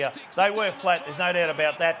Pies here. They were flat, there's no doubt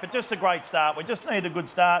about that, but just a great start. We just need a good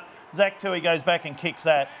start. Zach Tui goes back and kicks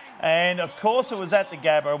that. And, of course, it was at the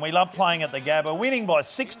Gabba, and we love playing at the Gabba, winning by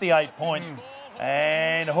 68 points.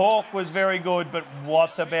 And Hawke was very good, but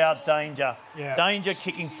what about Danger? Yeah. Danger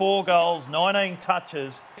kicking 4 goals, 19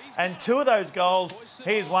 touches. And 2 of those goals,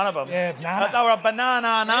 here's one of them. Yeah, they were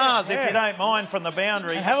bananas, if you don't mind, from the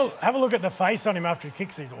boundary. And have a look at the face on him after he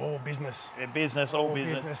kicks. He's all business. Yeah, all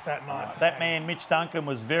business that night. That man, Mitch Duncan,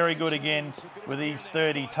 was very good again with his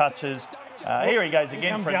 30 touches. Here he goes again.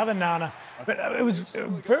 Here comes the other Nana. But it was a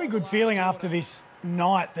very good feeling after this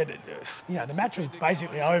night that, the match was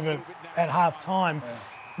basically over at half-time.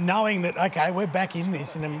 Knowing that, OK, we're back in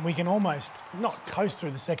this and we can almost not coast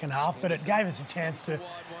through the second half, but it gave us a chance to,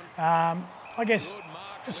 I guess,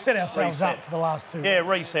 just set ourselves up for the last 2. Yeah,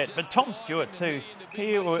 reset. But Tom Stewart too,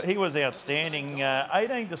 he was outstanding.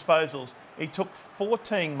 18 disposals. He took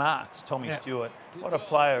 14 marks, Tommy Stewart. What a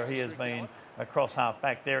player he has been across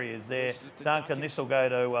half-back. There he is there. Duncan, this will go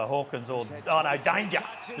to Hawkins or... Oh, no, Danger.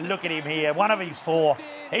 Look at him here. One of his 4.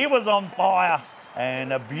 He was on fire.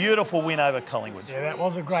 And a beautiful win over Collingwood. Yeah, that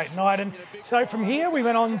was a great night. And so from here, we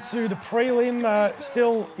went on to the prelim,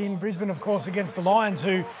 still in Brisbane, of course, against the Lions,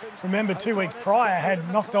 who, remember, 2 weeks prior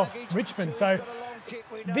had knocked off Richmond. So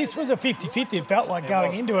this was a 50-50, it felt like,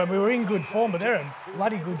 going into it. We were in good form, but they're a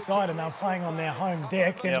bloody good side and they were playing on their home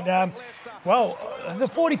deck. And, well, the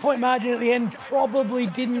 40-point margin at the end probably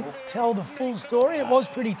didn't tell the full story. It was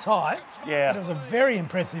pretty tight. Yeah. But it was a very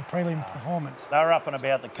impressive prelim performance. They were up and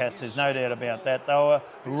about, the Cats, there's no doubt about that. They were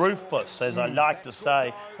ruthless, as I like to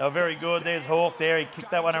say. They were very good. There's Hawke there. He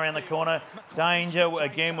kicked that one around the corner. Danger,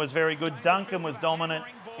 again, was very good. Duncan was dominant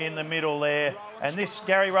in the middle there. And this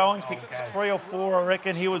Gary Rowan kicked 3 or 4, I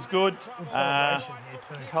reckon. He was good.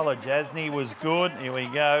 Collar Jasny was good. Here we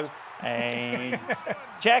go. And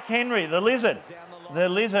Jack Henry, the Lizard. The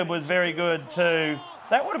Lizard was very good too.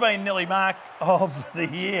 That would have been nearly mark of the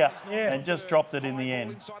year and just dropped it in the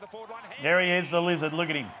end. There he is, the Lizard. Look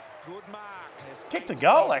at him. Kicked a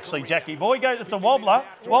goal, actually, Jackie boy. It's a wobbler.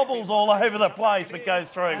 Wobbles all over the place, but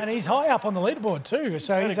goes through. And he's high up on the leaderboard too,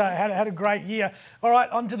 so he's had a great year. All right,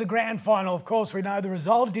 on to the grand final. Of course, we know the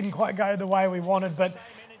result. It didn't quite go the way we wanted, but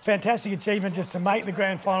fantastic achievement just to make the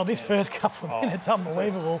grand final. This first couple of minutes,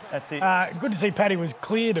 unbelievable. That's it. Good to see Paddy was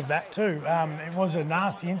cleared of that too. It was a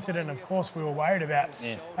nasty incident. Of course, we were worried about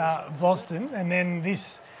Voston, and then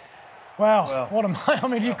this... Wow, what I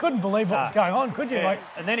mean, you couldn't believe what was going on, could you? Yeah.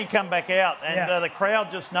 And then he come back out, and the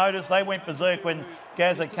crowd just noticed. They went berserk when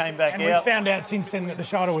Gazza came back out. And we found out since then that the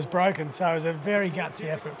shoulder was broken, so it was a very gutsy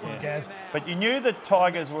effort from Gaz. But you knew the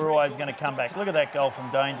Tigers were always going to come back. Look at that goal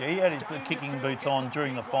from Danger. He had his kicking boots on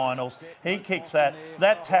during the finals. He kicks that.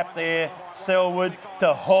 That tap there, Selwood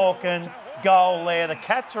to Hawkins. Goal there. The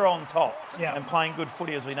Cats are on top and playing good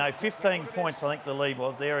footy, as we know. 15 points, I think the lead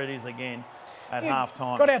was. There it is again. At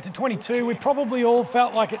half-time. Got out to 22. We probably all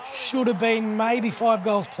felt like it should have been maybe 5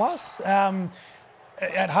 goals plus at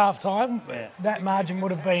half-time. That margin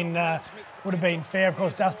would have been fair. Of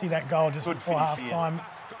course, Dusty, that goal just good before half-time.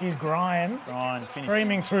 Here's Ryan finished.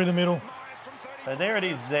 streaming through the middle. So there it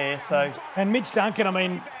is there. So and Mitch Duncan, I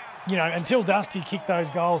mean, you know, until Dusty kicked those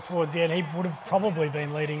goals towards the end, he would have probably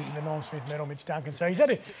been leading the Norm Smith medal, Mitch Duncan. So he's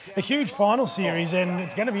had a huge final series, and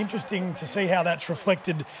it's going to be interesting to see how that's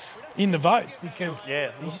reflected in the votes, because...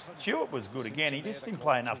 Yeah, Stewart was good again. He just didn't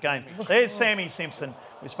play enough games. There's Sammy Simpson.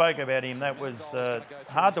 We spoke about him. That was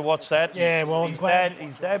hard to watch that. Yeah, well,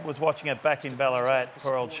 his dad was watching it back in Ballarat,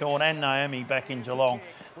 poor old Sean, and Naomi back in Geelong.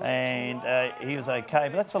 And he was okay.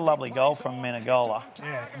 But that's a lovely goal from Menegola.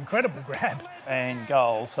 Yeah, incredible grab. And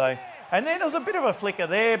goal. So, and then there was a bit of a flicker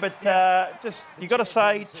there, but just, you got to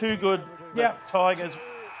say, too good. Yeah. Tigers,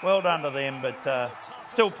 well done to them, but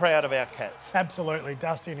still proud of our Cats. Absolutely.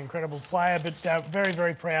 Dusty, an incredible player, but very,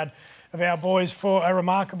 very proud of our boys for a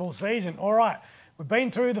remarkable season. All right. We've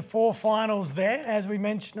been through the 4 finals there. As we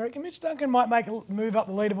mentioned, I reckon Mitch Duncan might make a move up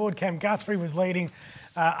the leaderboard. Cam Guthrie was leading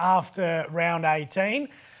after round 18.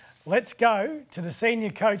 Let's go to the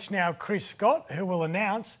senior coach now, Chris Scott, who will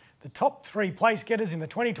announce the top 3 place getters in the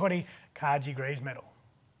 2020 Carji Greeves Medal.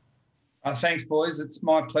 Thanks, boys. It's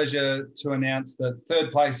my pleasure to announce that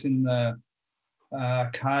 3rd place in the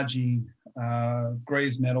Carji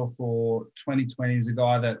Greeves Medal for 2020 is a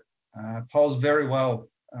guy that polls very well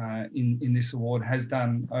in this award, has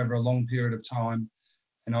done over a long period of time.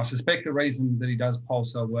 And I suspect the reason that he does poll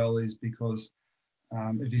so well is because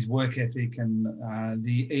of his work ethic and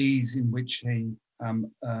the ease in which he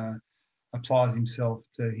applies himself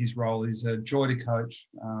to his role. He's a joy to coach.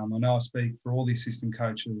 I know I speak for all the assistant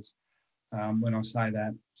coaches when I say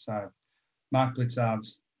that. So Mark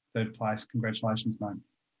Blitzarves, 3rd place. Congratulations, mate.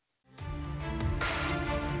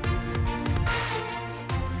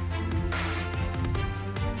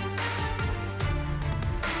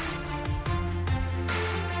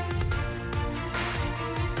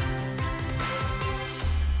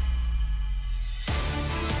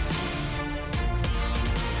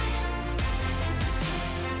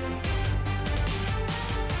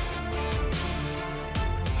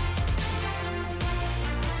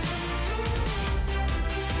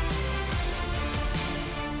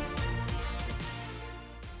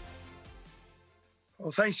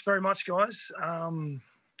 Well, thanks very much, guys.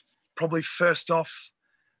 Probably first off,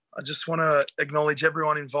 I just want to acknowledge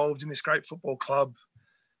everyone involved in this great football club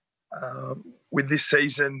with this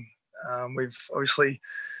season. We've obviously,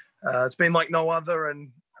 it's been like no other,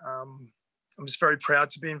 and I'm just very proud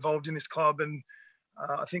to be involved in this club. And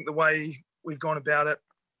I think the way we've gone about it,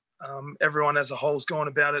 everyone as a whole's gone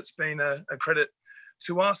about it's been a credit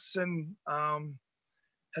to us, and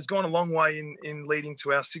has gone a long way in leading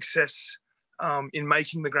to our success in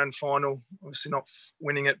making the grand final. Obviously not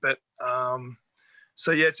winning it, but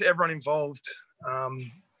so yeah, to everyone involved,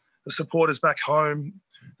 the supporters back home,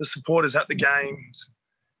 the supporters at the games,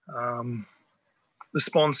 the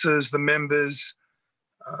sponsors, the members,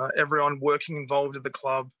 everyone working involved at the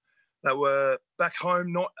club that were back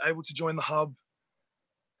home not able to join the hub,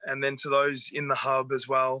 and then to those in the hub as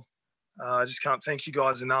well. I just can't thank you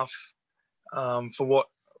guys enough for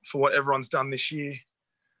what everyone's done this year.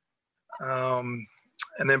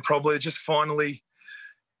 And then probably just finally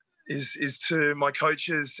is to my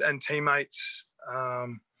coaches and teammates. I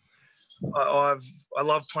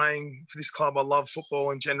love playing for this club. I love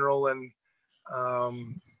football in general, and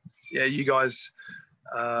yeah, you guys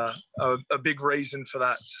are a big reason for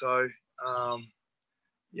that. So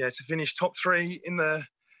yeah, to finish top 3 in the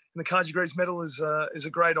Carji Greeves Medal is a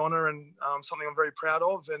great honour, and something I'm very proud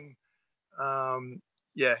of. And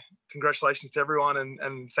yeah, congratulations to everyone,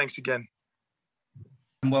 and thanks again.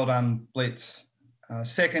 Well done, Blitz.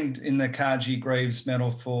 2nd in the Carji Greeves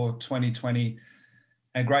Medal for 2020,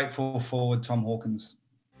 and grateful forward Tom Hawkins.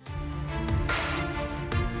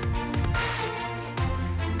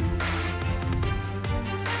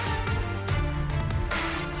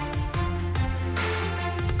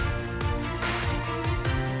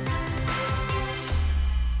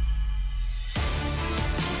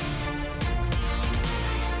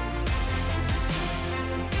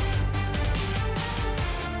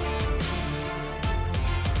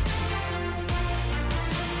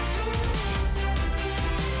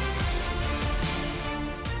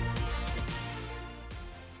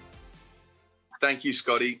 Thank you,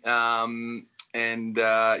 Scotty. Yeah,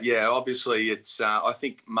 obviously it's, I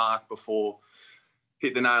think Mark before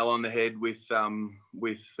hit the nail on the head with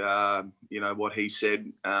you know, what he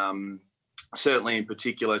said. Certainly in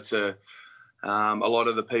particular to a lot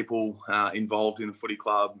of the people involved in the footy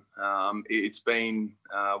club. It's been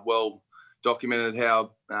well documented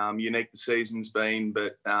how unique the season's been,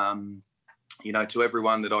 but you know, to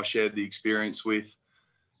everyone that I shared the experience with,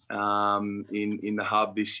 in the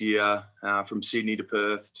hub this year, from Sydney to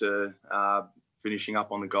Perth to finishing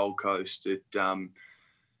up on the Gold Coast.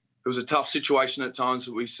 it was a tough situation at times,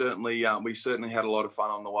 but we certainly had a lot of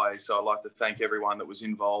fun on the way. So I'd like to thank everyone that was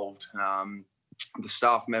involved, the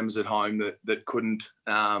staff members at home that couldn't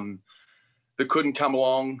come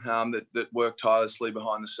along, that worked tirelessly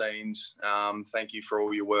behind the scenes. Thank you for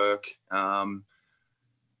all your work.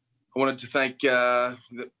 I wanted to thank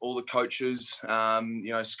all the coaches,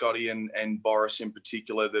 Scotty and Boris in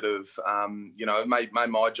particular, that have made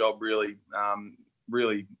my job really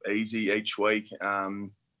really easy each week. I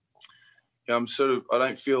don't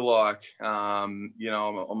feel like I'm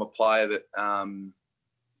a player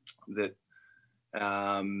that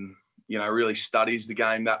really studies the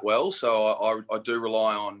game that well. So I do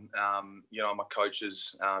rely on my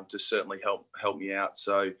coaches to certainly help me out.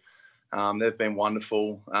 So they've been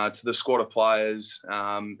wonderful. To the squad of players,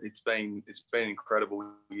 it's been an incredible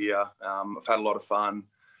year. I've had a lot of fun.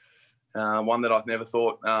 One that I've never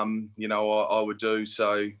thought I would do.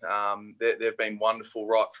 So they've been wonderful,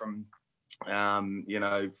 right from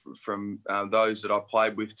those that I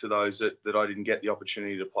played with to those that I didn't get the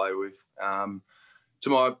opportunity to play with. To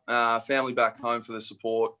my family back home for the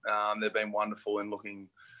support, they've been wonderful in looking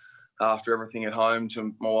after everything at home.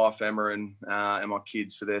 To my wife Emma and my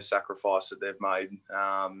kids for their sacrifice that they've made,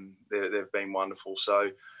 they've been wonderful. So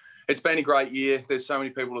it's been a great year. There's so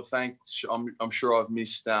many people to thank. I'm sure I've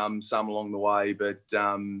missed some along the way, but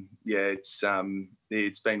it's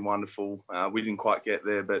been wonderful. We didn't quite get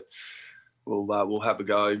there, but we'll have a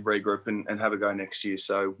go, regroup, and have a go next year.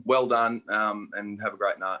 So well done, and have a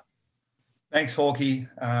great night. Thanks, Hawkey.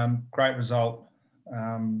 Great result.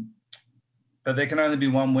 But there can only be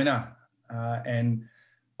one winner. And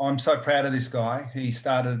I'm so proud of this guy. He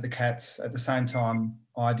started at the Cats at the same time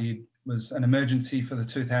I did. Was an emergency for the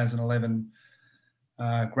 2011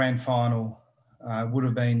 grand final. Would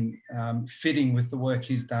have been fitting with the work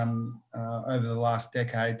he's done over the last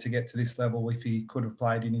decade to get to this level if he could have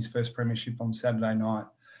played in his first premiership on Saturday night.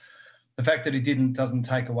 The fact that he didn't doesn't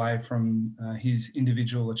take away from his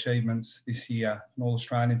individual achievements this year, an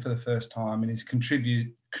All-Australian for the first time, and his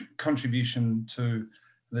contribution to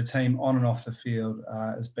the team on and off the field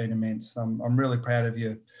has been immense. I'm really proud of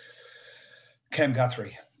you, Cam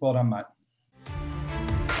Guthrie. Well done, mate.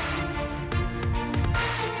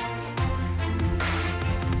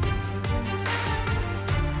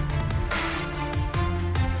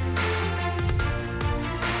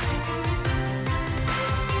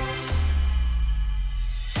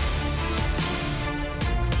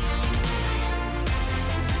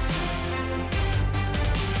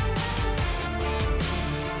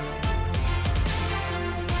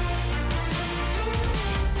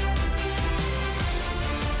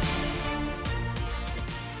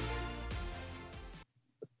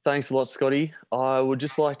 Thanks a lot, Scotty. I would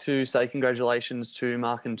just like to say congratulations to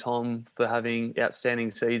Mark and Tom for having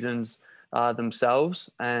outstanding seasons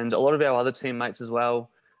themselves, and a lot of our other teammates as well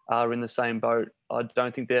are in the same boat. I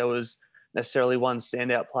don't think there was necessarily one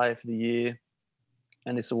standout player for the year,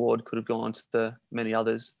 and this award could have gone to many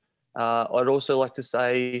others. I'd also like to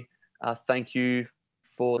say thank you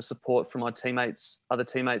for the support from my other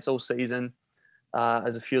teammates all season.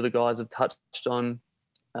 As a few of the guys have touched on,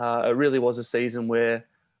 it really was a season where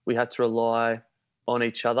we had to rely on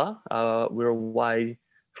each other. We were away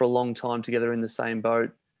for a long time together in the same boat,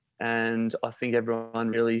 and I think everyone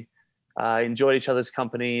really enjoyed each other's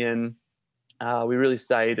company, and we really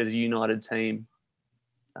stayed as a united team.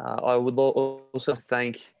 I would also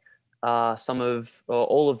thank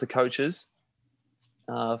all of the coaches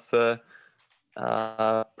for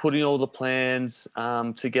putting all the plans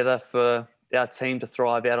together for our team to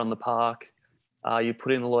thrive out on the park. You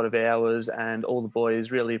put in a lot of hours, and all the boys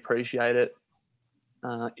really appreciate it.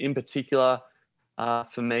 In particular,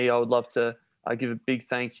 for me, I would love to give a big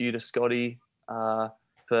thank you to Scotty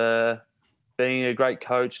for being a great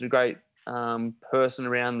coach and a great person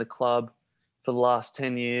around the club for the last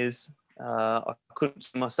 10 years. I couldn't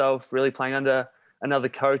see myself really playing under another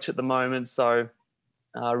coach at the moment, so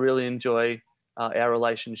I really enjoy our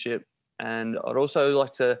relationship. And I'd also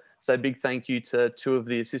like to say a big thank you to two of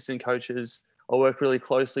the assistant coaches I work really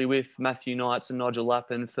closely with, Matthew Knights and Nigel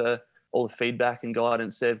Lappin, for all the feedback and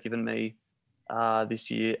guidance they've given me this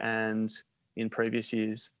year and in previous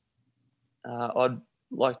years. I'd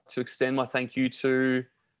like to extend my thank you to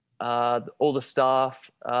all the staff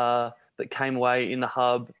that came away in the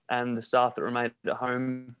hub and the staff that remained at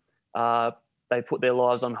home. They put their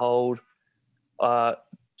lives on hold to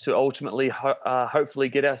ultimately hopefully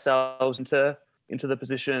get ourselves into the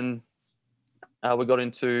position we got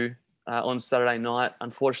into on Saturday night.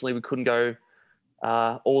 Unfortunately, we couldn't go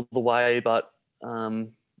all the way, but I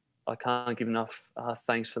can't give enough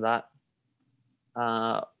thanks for that.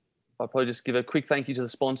 I'd I'll probably just give a quick thank you to the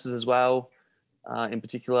sponsors as well, in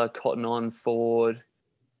particular Cotton On, Ford,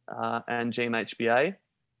 and GMHBA.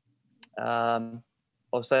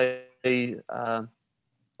 I'll say a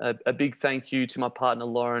big thank you to my partner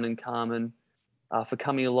Lauren and Carmen for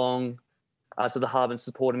coming along to the hub and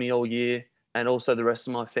supporting me all year, and also the rest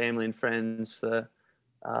of my family and friends for,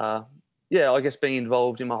 I guess, being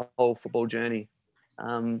involved in my whole football journey.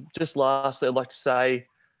 Just lastly, I'd like to say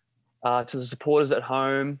to the supporters at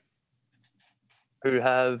home who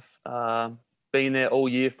have been there all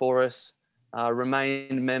year for us,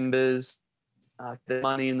 remained members, their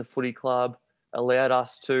money in the footy club, allowed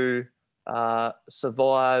us to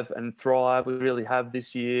survive and thrive. We really have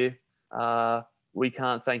this year. We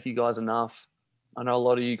can't thank you guys enough. I know a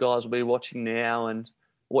lot of you guys will be watching now, and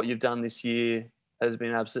what you've done this year has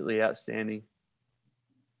been absolutely outstanding.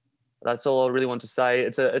 That's all I really want to say.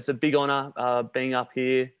 It's a big honour being up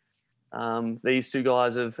here. These two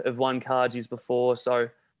guys have won Carjis before, so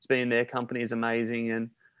it's been in their company is amazing. And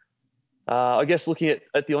I guess looking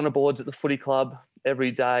at the honour boards at the footy club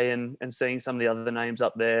every day and seeing some of the other names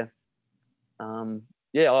up there,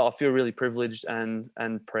 I feel really privileged and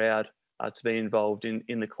proud to be involved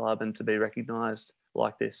in the club and to be recognised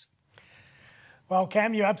like this. Well,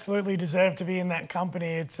 Cam, you absolutely deserve to be in that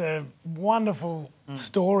company. It's a wonderful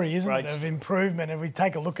story, isn't it, of improvement. And we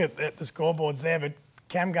take a look at the scoreboards there, but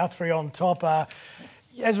Cam Guthrie on top.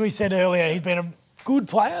 As we said earlier, he's been a good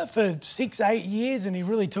player for 6-8 years, and he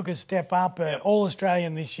really took a step up.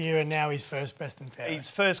 All-Australian this year, and now he's first best and fairest. His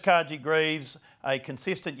first Carji Greaves, a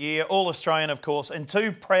consistent year, All-Australian, of course, and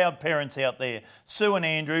two proud parents out there, Sue and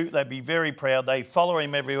Andrew. They'd be very proud. They follow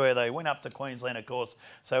him everywhere. They went up to Queensland, of course.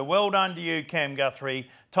 So well done to you, Cam Guthrie.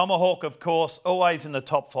 Tomahawk, of course, always in the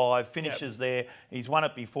top 5, finishes there. He's won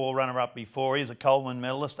it before, runner-up before. He's a Coleman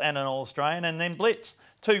medalist and an All-Australian. And then Blitz,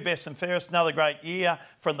 two best and fairest. Another great year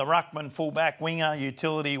from the ruckman, fullback, winger,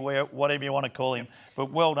 utility, whatever you want to call him.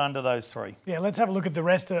 But well done to those three. Yeah, let's have a look at the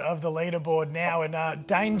rest of the leaderboard now. And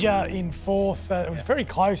Danger in 4th. It was very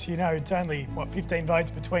close, you know. It's only, 15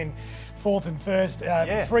 votes between 4th and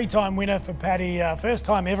 1st. Three-time winner for Paddy. First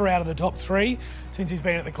time ever out of the top 3 since he's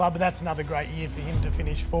been at the club. But that's another great year for him to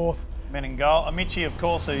finish 4th. Menengola. Amici, of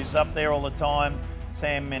course, who's up there all the time.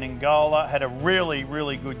 Sam Menengola had a really,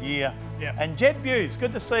 really good year. Yeah. And Jed Buse,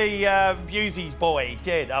 good to see Busey's boy,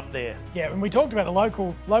 Jed, up there. Yeah, and we talked about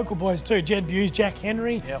the local boys too. Jed Buse, Jack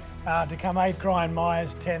Henry, to come 8th, Ryan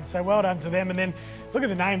Myers 10th. So well done to them. And then look at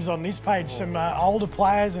the names on this page, some older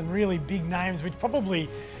players and really big names, which probably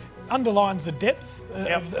underlines the depth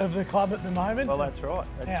of the club at the moment. Well, that's right.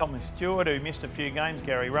 Thomas Stewart, who missed a few games,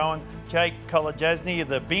 Gary Rowan, Jake Kolajasny,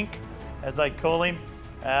 the Bink, as they call him,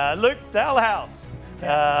 Luke Dalhouse,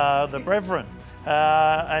 the Brethren,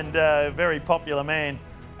 and a very popular man.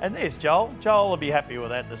 And there's Joel. Joel will be happy with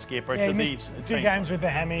that, the skipper, because he's two games with the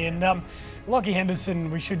hammy. And Lockie Henderson,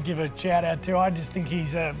 we should give a shout out to. I just think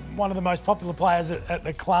he's one of the most popular players at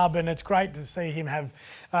the club, and it's great to see him have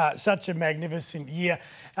such a magnificent year.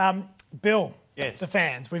 Bill, the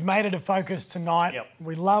fans, we've made it a focus tonight.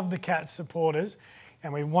 We love the Cats supporters,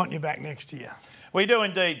 and we want you back next year. We do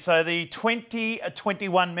indeed. So the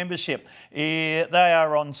 2021 membership, they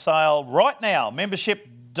are on sale right now.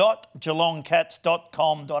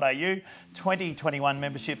 Membership.geelongcats.com.au. 2021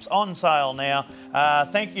 memberships on sale now.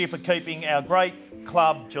 Thank you for keeping our great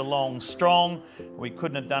club Geelong strong. We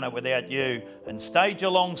couldn't have done it without you. And stay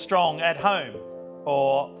Geelong strong at home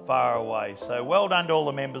or far away. So well done to all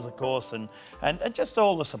the members, of course, and just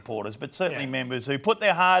all the supporters, but certainly members who put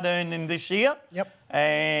their hard-earned in this year.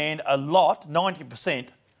 And a lot, 90%,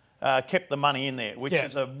 kept the money in there, which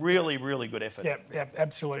is a really, really good effort.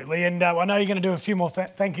 Absolutely. And I know you're going to do a few more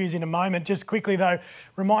thank yous in a moment. Just quickly, though,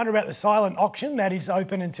 reminder about the silent auction. That is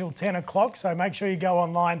open until 10 o'clock, so make sure you go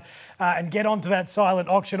online and get onto that silent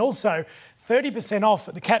auction. Also, 30% off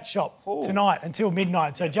at the Cat Shop tonight until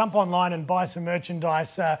midnight. So jump online and buy some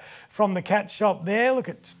merchandise from the Cat Shop there. Look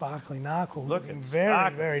at Sparkly Narkle. Looking very,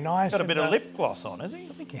 very nice. Got a bit of lip gloss on, has he?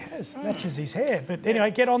 I think he has. Matches his hair. But anyway,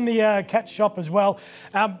 get on the Cat Shop as well.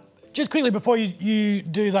 Just quickly before you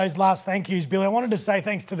do those last thank yous, Billy, I wanted to say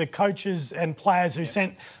thanks to the coaches and players who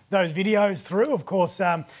sent those videos through. Of course,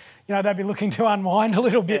 you know, they'll be looking to unwind a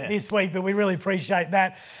little bit this week, but we really appreciate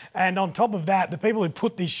that. And on top of that, the people who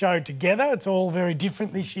put this show together, it's all very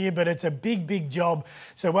different this year, but it's a big, big job.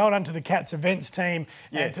 So well done to the Cats events team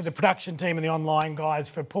and to the production team and the online guys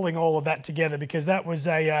for pulling all of that together, because that was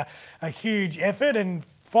a huge effort. And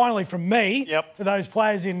finally, from me to those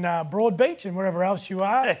players in Broadbeach and wherever else you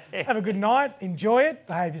are, have a good night, enjoy it,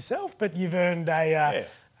 behave yourself, but you've earned a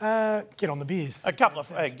Get on the beers. A couple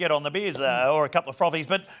of get on the beers or a couple of frothies.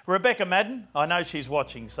 But Rebecca Madden, I know she's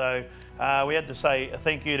watching, so we had to say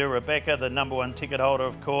thank you to Rebecca, the #1 ticket holder,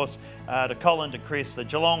 of course, to Colin, to Chris, the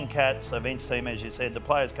Geelong Cats events team, as you said, the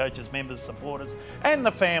players, coaches, members, supporters, and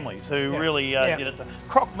the families who really did it.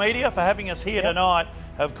 Croc Media for having us here tonight,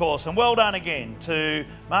 of course, and well done again to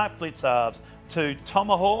Mark Blitzarves, to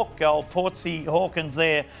Tomahawk, old Portsy Hawkins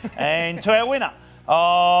there, and to our winner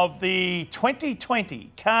of the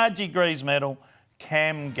 2020 Carji Greeves Medal,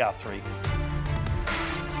 Cam Guthrie.